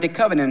break the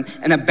covenant,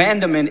 and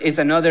abandonment is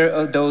another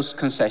of those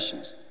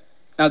concessions.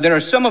 Now there are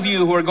some of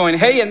you who are going,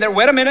 hey, and there,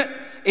 wait a minute.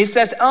 It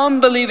says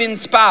unbelieving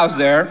spouse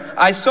there.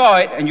 I saw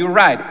it, and you're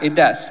right, it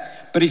does.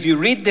 But if you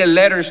read the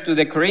letters to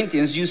the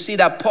Corinthians, you see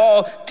that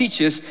Paul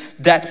teaches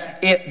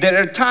that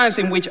there are times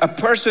in which a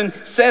person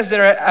says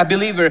they're a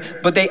believer,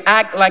 but they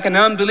act like an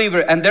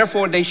unbeliever, and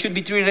therefore they should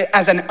be treated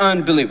as an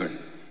unbeliever.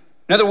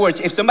 In other words,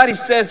 if somebody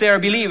says they're a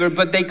believer,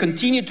 but they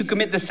continue to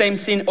commit the same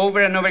sin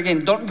over and over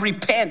again, don't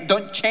repent,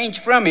 don't change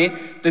from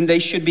it, then they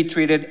should be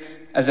treated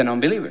as an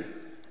unbeliever.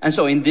 And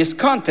so in this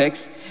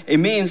context, it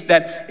means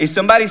that if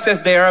somebody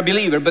says they are a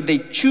believer, but they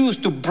choose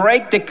to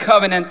break the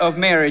covenant of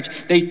marriage,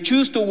 they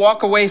choose to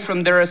walk away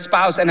from their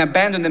spouse and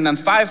abandon them and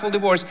file for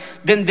divorce,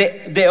 then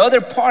the other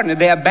partner,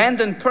 the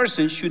abandoned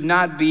person, should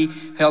not be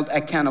held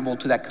accountable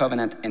to that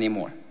covenant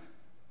anymore.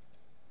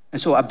 And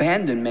so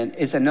abandonment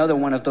is another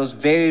one of those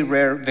very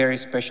rare, very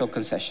special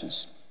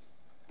concessions.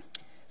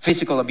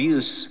 Physical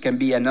abuse can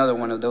be another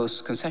one of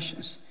those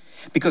concessions.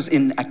 Because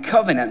in a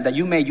covenant that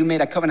you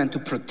made a covenant to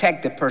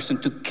protect the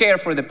person, to care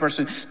for the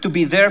person, to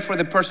be there for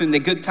the person in the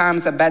good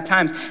times and bad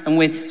times. And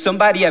when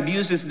somebody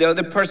abuses the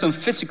other person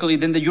physically,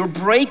 then you're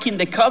breaking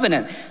the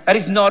covenant. That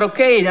is not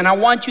okay. And I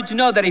want you to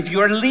know that if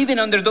you're living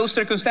under those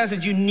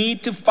circumstances, you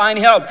need to find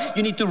help.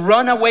 You need to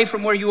run away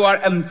from where you are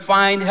and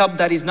find help.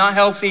 That is not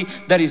healthy.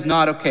 That is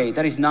not okay.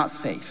 That is not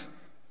safe.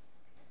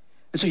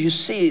 And so you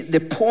see, the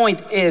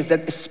point is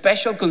that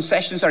special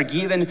concessions are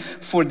given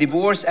for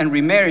divorce and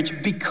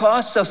remarriage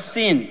because of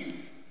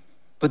sin.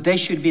 But they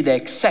should be the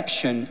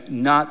exception,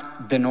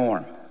 not the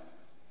norm.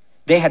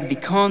 They had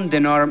become the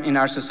norm in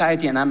our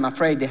society, and I'm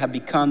afraid they have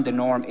become the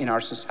norm in our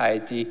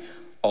society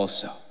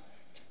also.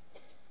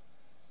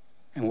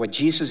 And what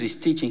Jesus is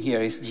teaching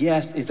here is,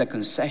 yes, it's a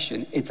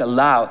concession, it's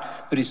allowed,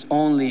 but it's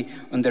only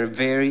under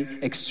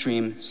very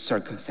extreme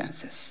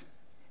circumstances.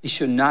 It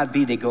should not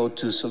be the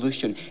go-to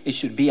solution. It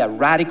should be a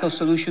radical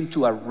solution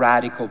to a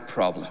radical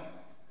problem.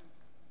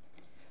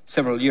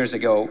 Several years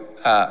ago,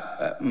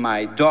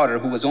 my daughter,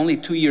 who was only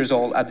 2 years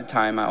old at the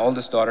time, my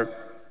oldest daughter,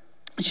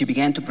 She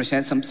began to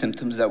present some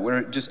symptoms that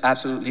were just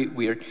absolutely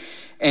weird.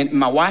 And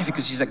my wife,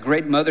 because she's a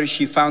great mother,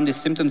 she found these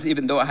symptoms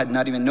even though I had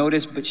not even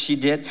noticed, but she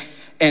did.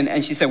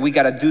 And she said, we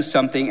got to do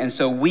something. And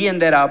so we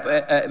ended up,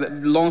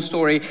 long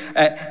story,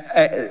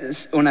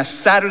 on a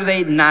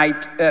Saturday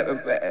night,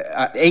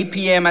 8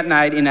 p.m. at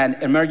night in an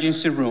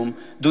emergency room,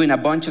 doing a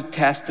bunch of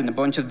tests and a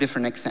bunch of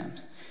different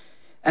exams.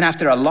 And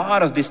after a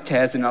lot of these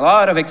tests and a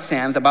lot of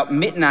exams, about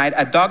midnight,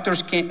 a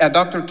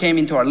doctor came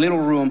into our little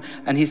room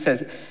and he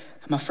says,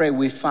 I'm afraid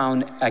we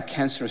found a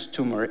cancerous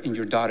tumor in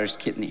your daughter's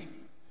kidney.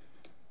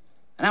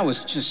 And I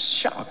was just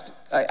shocked.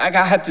 I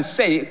had to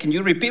say, can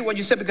you repeat what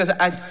you said? Because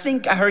I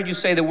think I heard you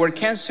say the word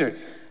cancer.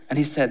 And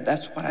he said,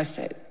 that's what I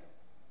said.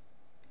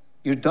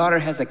 Your daughter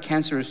has a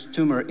cancerous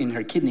tumor in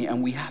her kidney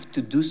and we have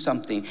to do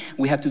something.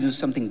 We have to do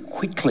something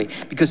quickly.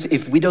 Because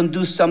if we don't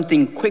do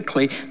something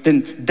quickly,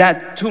 then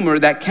that tumor,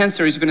 that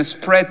cancer is going to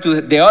spread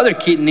to the other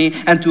kidney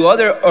and to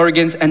other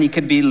organs and it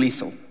could be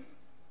lethal.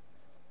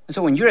 And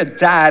so when you're a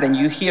dad and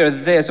you hear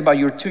this about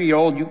your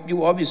 2-year-old,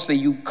 you obviously,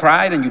 you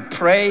cried and you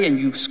pray and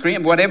you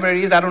scream, whatever it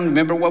is. I don't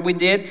remember what we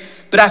did.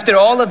 But after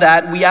all of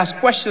that, we ask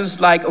questions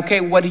like, okay,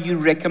 what do you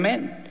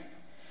recommend?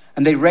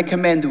 And they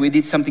recommend we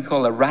did something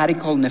called a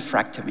radical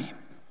nephrectomy.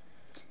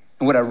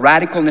 And what a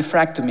radical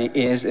nephrectomy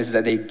is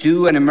that they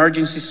do an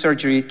emergency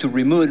surgery to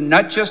remove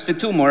not just the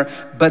tumor,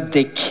 but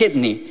the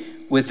kidney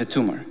with the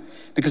tumor.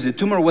 Because the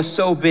tumor was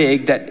so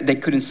big that they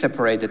couldn't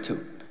separate the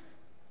two.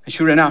 And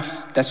sure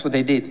enough, that's what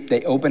they did.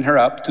 They opened her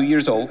up, 2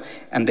 years old,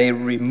 and they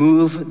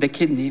removed the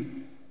kidney.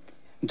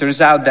 It turns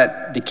out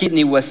that the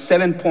kidney was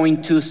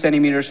 7.2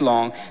 centimeters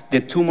long. The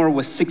tumor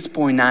was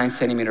 6.9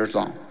 centimeters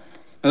long.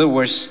 In other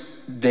words,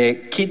 the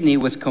kidney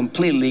was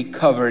completely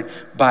covered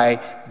by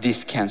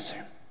this cancer.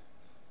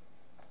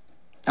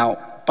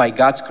 Now, by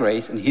God's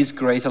grace and His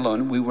grace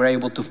alone, we were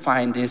able to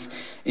find this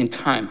in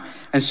time.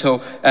 And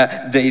so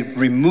they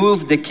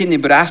removed the kidney,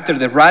 but after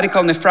the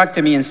radical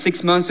nephrectomy and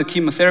 6 months of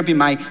chemotherapy,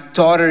 my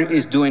daughter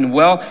is doing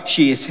well.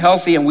 She is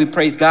healthy, and we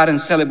praise God and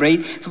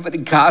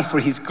celebrate God for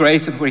His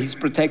grace and for His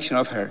protection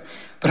of her.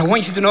 But I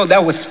want you to know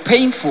that was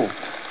painful.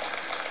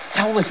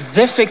 That was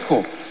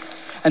difficult.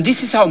 And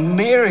this is how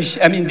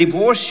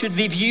divorce should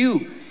be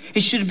viewed.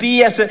 It should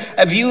be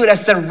viewed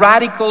as a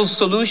radical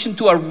solution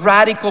to a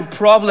radical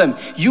problem.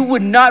 You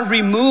would not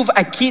remove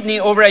a kidney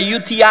over a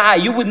UTI.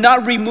 You would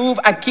not remove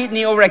a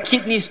kidney over a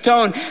kidney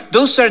stone.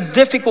 Those are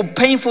difficult,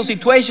 painful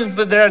situations,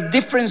 but there are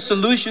different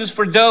solutions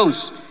for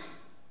those.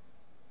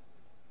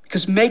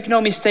 Because make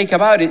no mistake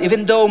about it,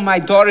 even though my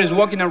daughter is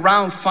walking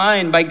around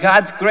fine by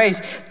God's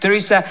grace, there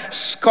is a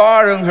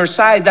scar on her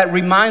side that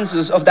reminds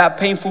us of that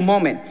painful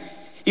moment.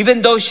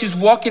 Even though she's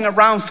walking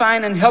around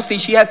fine and healthy,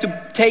 she had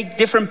to take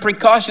different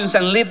precautions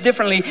and live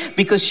differently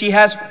because she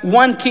has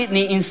one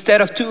kidney instead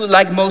of two,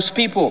 like most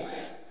people.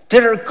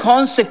 There are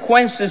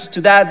consequences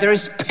to that. There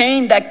is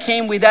pain that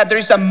came with that. There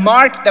is a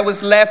mark that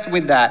was left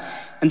with that.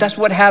 And that's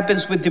what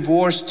happens with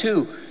divorce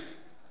too.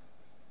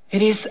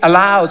 It is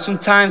allowed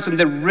sometimes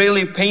under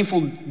really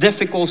painful,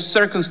 difficult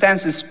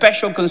circumstances,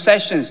 special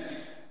concessions,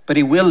 but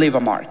it will leave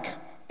a mark.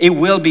 It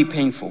will be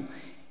painful.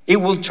 It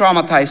will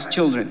traumatize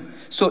children.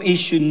 So it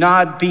should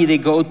not be the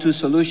go-to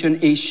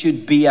solution. It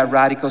should be a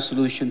radical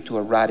solution to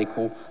a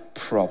radical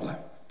problem.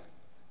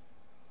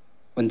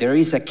 When there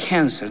is a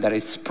cancer that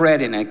is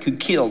spreading and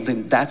could kill,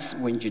 then that's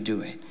when you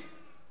do it.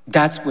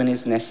 That's when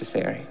it's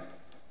necessary.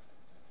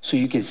 So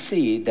you can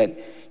see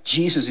that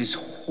Jesus is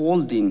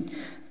holding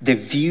the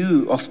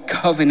view of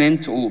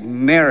covenantal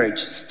marriage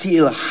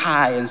still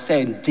high and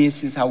saying,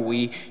 this is how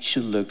we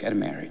should look at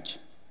marriage.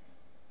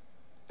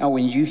 Now,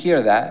 when you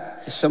hear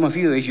that, some of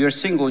you, if you're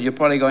single, you're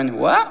probably going,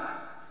 what?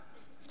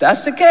 If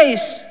that's the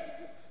case,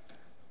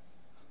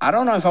 I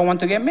don't know if I want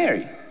to get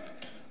married.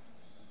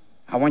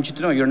 I want you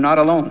to know you're not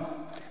alone.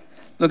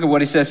 Look at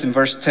what he says in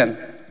verse 10.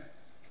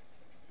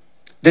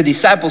 The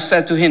disciples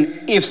said to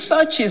him, if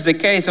such is the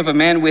case of a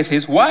man with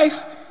his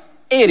wife,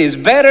 it is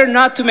better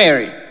not to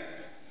marry.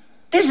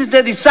 This is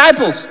the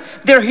disciples.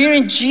 They're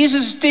hearing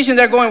Jesus' teaching.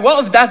 They're going,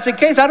 well, if that's the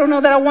case, I don't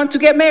know that I want to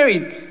get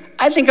married.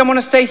 I think I'm going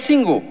to stay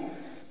single.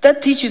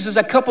 That teaches us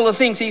a couple of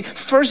things.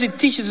 First, it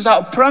teaches us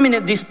how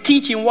prominent this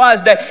teaching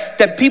was,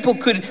 that people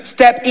could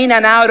step in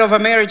and out of a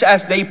marriage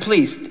as they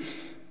pleased.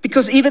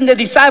 Because even the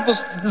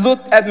disciples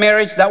looked at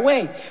marriage that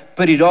way.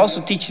 But it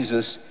also teaches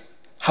us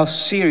how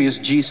serious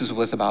Jesus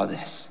was about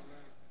this.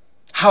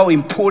 How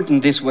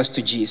important this was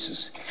to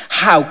Jesus.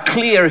 How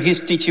clear his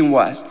teaching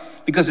was.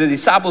 Because the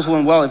disciples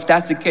went, well, if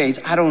that's the case,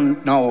 I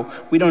don't know.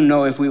 We don't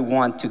know if we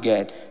want to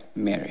get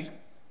married.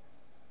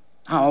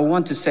 I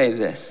want to say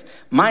this.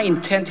 My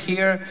intent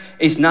here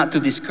is not to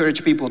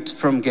discourage people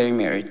from getting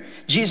married.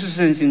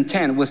 Jesus'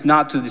 intent was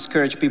not to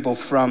discourage people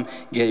from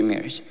getting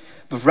married,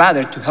 but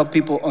rather to help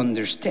people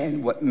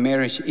understand what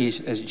marriage is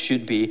as it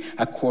should be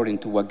according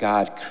to what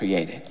God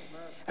created.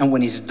 And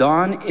when it's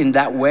done in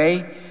that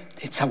way,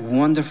 it's a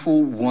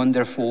wonderful,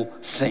 wonderful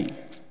thing.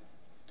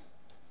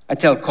 I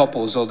tell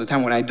couples all the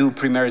time when I do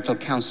premarital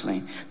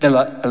counseling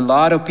that a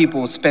lot of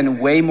people spend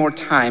way more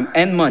time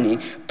and money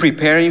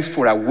preparing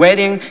for a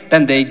wedding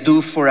than they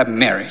do for a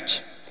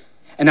marriage.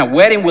 And a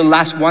wedding will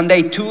last one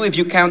day,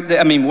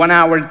 1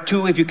 hour,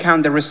 2 if you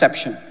count the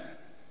reception.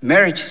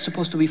 Marriage is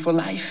supposed to be for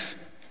life.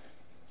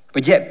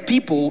 But yet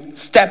people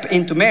step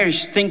into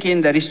marriage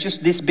thinking that it's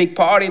just this big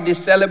party,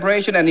 this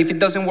celebration, and if it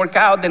doesn't work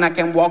out, then I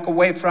can walk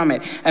away from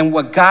it. And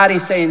what God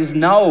is saying is,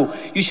 no,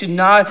 you should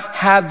not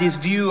have this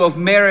view of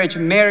marriage.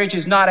 Marriage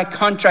is not a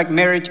contract.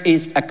 Marriage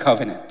is a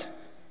covenant.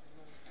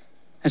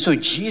 And so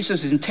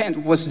Jesus'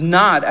 intent was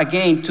not,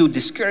 again, to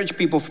discourage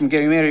people from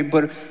getting married,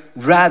 but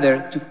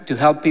rather to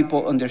help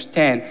people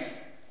understand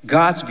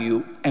God's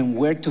view and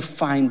where to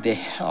find the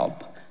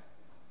help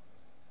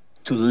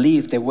to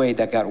live the way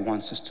that God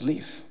wants us to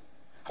live.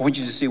 I want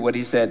you to see what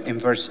he said in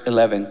verse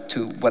 11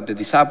 to what the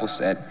disciples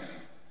said.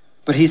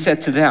 But he said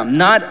to them,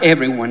 not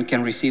everyone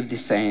can receive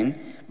this saying,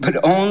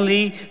 but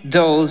only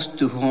those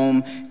to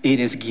whom it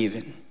is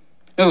given.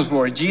 In other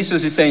words,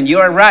 Jesus is saying, you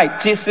are right,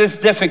 this is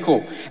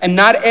difficult. And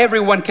not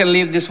everyone can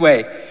live this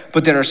way.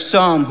 But there are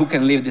some who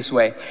can live this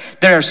way.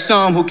 There are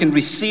some who can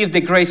receive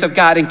the grace of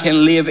God and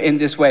can live in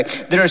this way.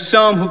 There are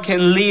some who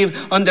can live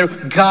under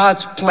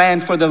God's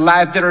plan for their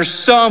life. There are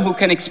some who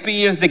can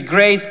experience the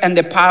grace and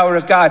the power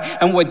of God.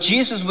 And what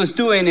Jesus was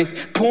doing is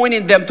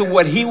pointing them to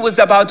what he was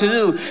about to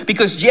do.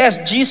 Because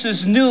yes,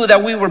 Jesus knew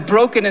that we were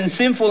broken and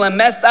sinful and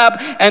messed up.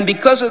 And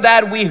because of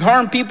that, we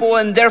harm people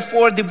and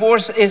therefore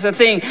divorce is a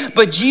thing.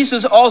 But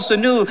Jesus also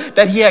knew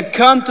that he had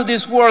come to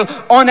this world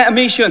on a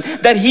mission.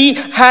 That he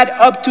had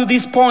up to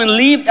this point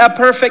lived a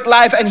perfect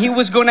life, and he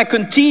was going to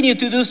continue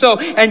to do so.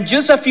 And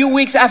just a few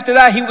weeks after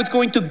that, he was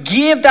going to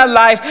give that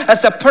life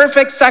as a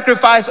perfect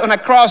sacrifice on a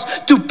cross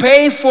to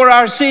pay for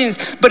our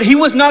sins. But he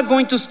was not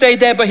going to stay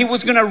dead, but he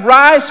was going to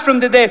rise from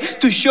the dead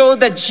to show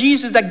that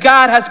that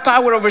God has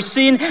power over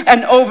sin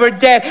and over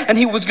death. And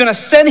he was going to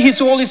send his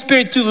Holy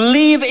Spirit to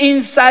live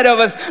inside of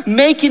us,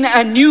 making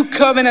a new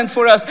covenant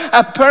for us,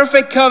 a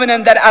perfect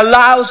covenant that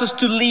allows us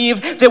to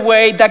live the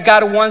way that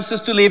God wants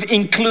us to live,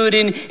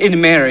 including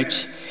in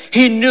marriage.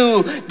 He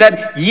knew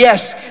that,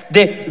 yes,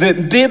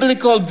 the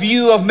biblical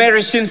view of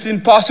marriage seems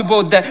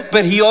impossible,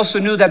 but he also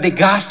knew that the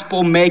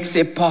gospel makes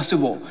it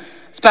possible.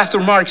 As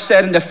Pastor Mark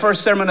said in the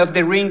first sermon of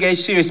the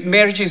Ring-Age series,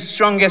 marriage is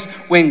strongest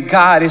when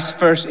God is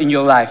first in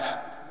your life.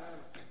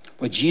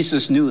 But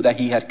Jesus knew that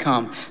he had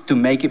come to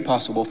make it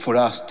possible for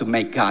us to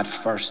make God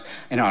first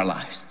in our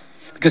lives.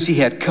 Because he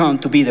had come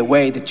to be the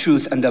way, the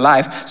truth, and the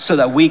life so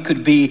that we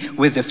could be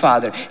with the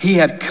Father. He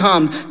had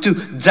come to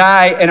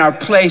die in our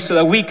place so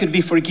that we could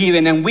be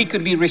forgiven and we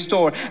could be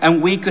restored and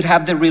we could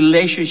have the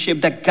relationship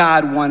that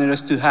God wanted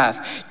us to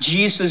have.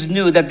 Jesus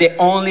knew that the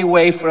only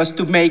way for us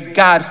to make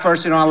God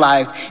first in our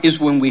lives is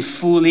when we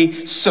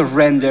fully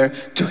surrender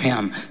to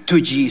him,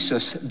 to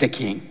Jesus the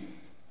King.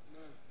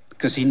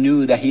 Because he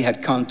knew that he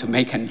had come to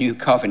make a new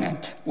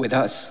covenant with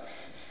us.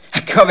 A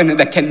covenant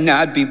that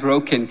cannot be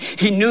broken.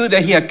 He knew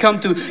that he had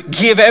come to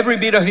give every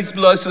bit of his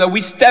blood so that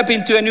we step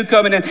into a new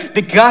covenant.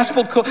 The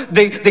gospel,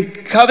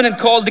 the covenant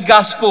called the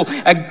gospel,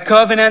 a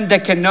covenant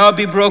that cannot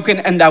be broken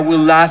and that will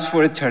last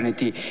for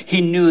eternity.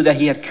 He knew that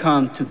he had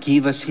come to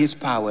give us his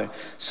power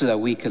so that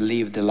we could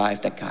live the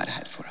life that God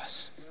had for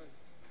us.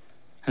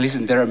 And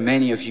listen, there are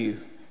many of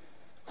you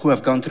who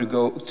have gone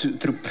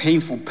through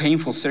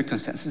painful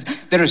circumstances.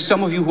 There are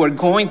some of you who are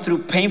going through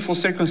painful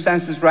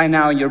circumstances right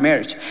now in your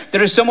marriage.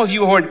 There are some of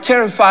you who are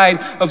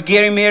terrified of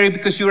getting married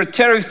because you are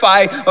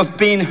terrified of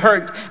being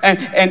hurt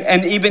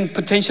and even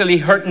potentially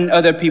hurting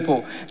other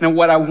people. And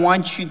what I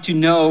want you to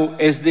know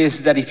is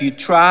this, that if you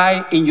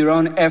try in your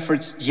own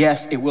efforts,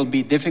 yes, it will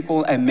be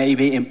difficult and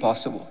maybe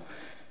impossible.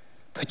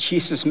 But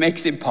Jesus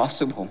makes it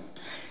possible.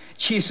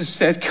 Jesus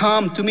said,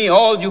 come to me,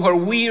 all you who are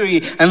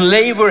weary and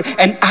labor,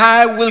 and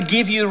I will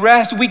give you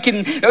rest. We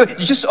can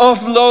just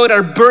offload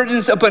our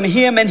burdens upon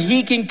him and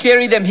he can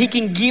carry them. He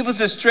can give us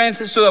the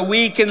strength so that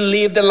we can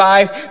live the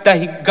life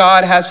that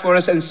God has for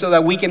us and so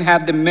that we can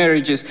have the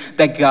marriages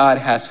that God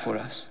has for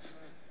us.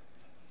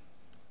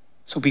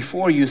 So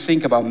before you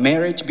think about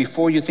marriage,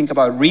 before you think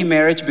about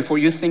remarriage, before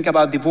you think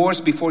about divorce,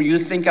 before you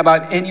think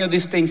about any of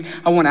these things,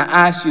 I want to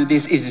ask you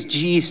this, is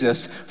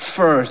Jesus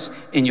first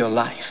in your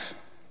life?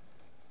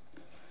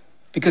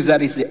 Because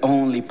that is the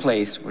only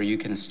place where you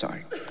can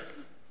start.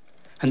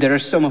 And there are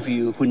some of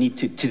you who need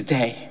to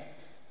today,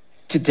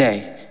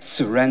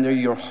 surrender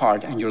your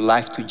heart and your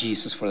life to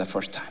Jesus for the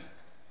first time.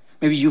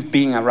 Maybe you've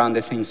been around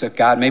the things of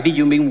God. Maybe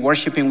you've been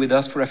worshiping with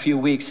us for a few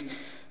weeks,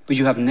 but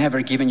you have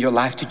never given your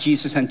life to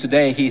Jesus. And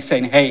today he's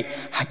saying, hey,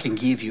 I can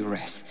give you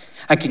rest.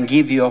 I can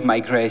give you of my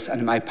grace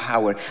and my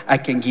power. I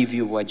can give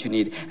you what you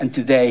need. And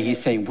today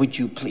he's saying, would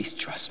you please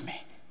trust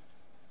me?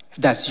 If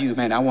that's you,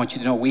 man, I want you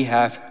to know we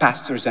have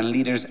pastors and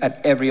leaders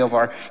at every of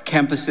our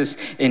campuses.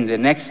 In the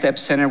Next Step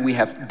Center, we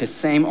have the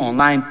same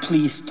online.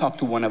 Please talk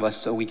to one of us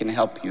so we can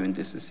help you in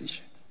this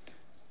decision.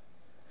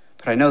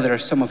 But I know there are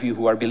some of you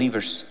who are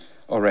believers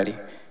already,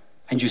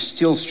 and you're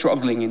still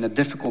struggling in a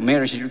difficult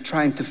marriage, and you're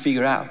trying to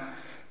figure out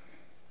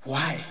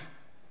why.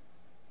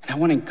 And I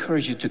want to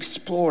encourage you to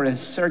explore and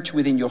search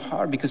within your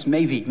heart, because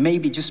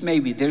maybe, just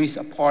maybe, there is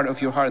a part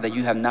of your heart that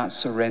you have not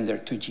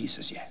surrendered to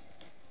Jesus yet.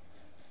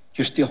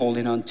 You're still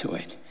holding on to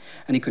it.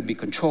 And it could be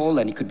control,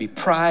 and it could be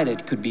pride,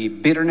 it could be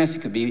bitterness,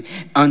 it could be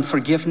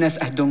unforgiveness.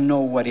 I don't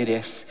know what it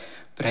is,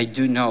 but I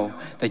do know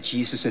that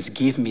Jesus says,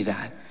 give me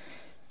that.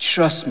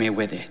 Trust me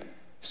with it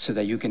so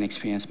that you can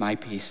experience my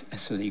peace and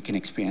so that you can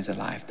experience the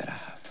life that I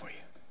have for you.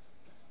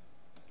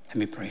 Let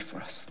me pray for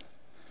us.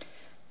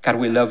 God,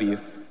 we love you.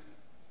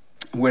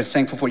 We're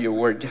thankful for your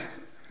word.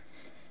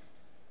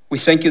 We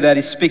thank you that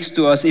it speaks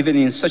to us even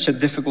in such a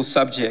difficult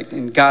subject.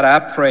 And God, I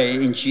pray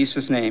in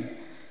Jesus' name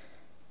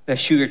that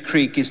Sugar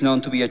Creek is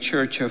known to be a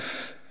church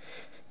of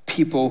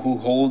people who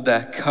hold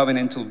that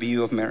covenantal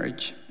view of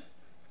marriage,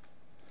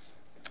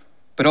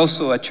 but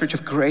also a church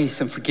of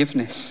grace and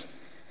forgiveness,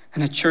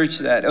 and a church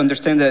that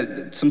understands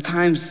that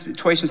sometimes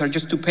situations are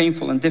just too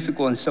painful and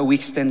difficult, and so we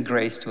extend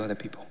grace to other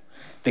people,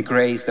 the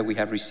grace that we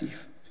have received.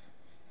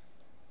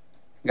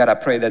 God, I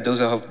pray that those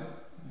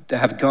that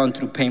have gone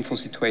through painful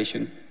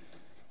situations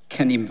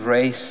can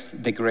embrace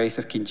the grace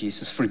of King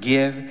Jesus,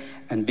 forgive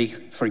and be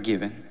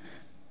forgiven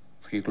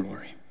for your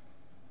glory.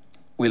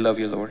 We love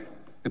you, Lord.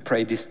 We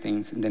pray these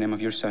things in the name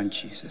of your Son,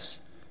 Jesus.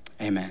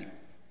 Amen.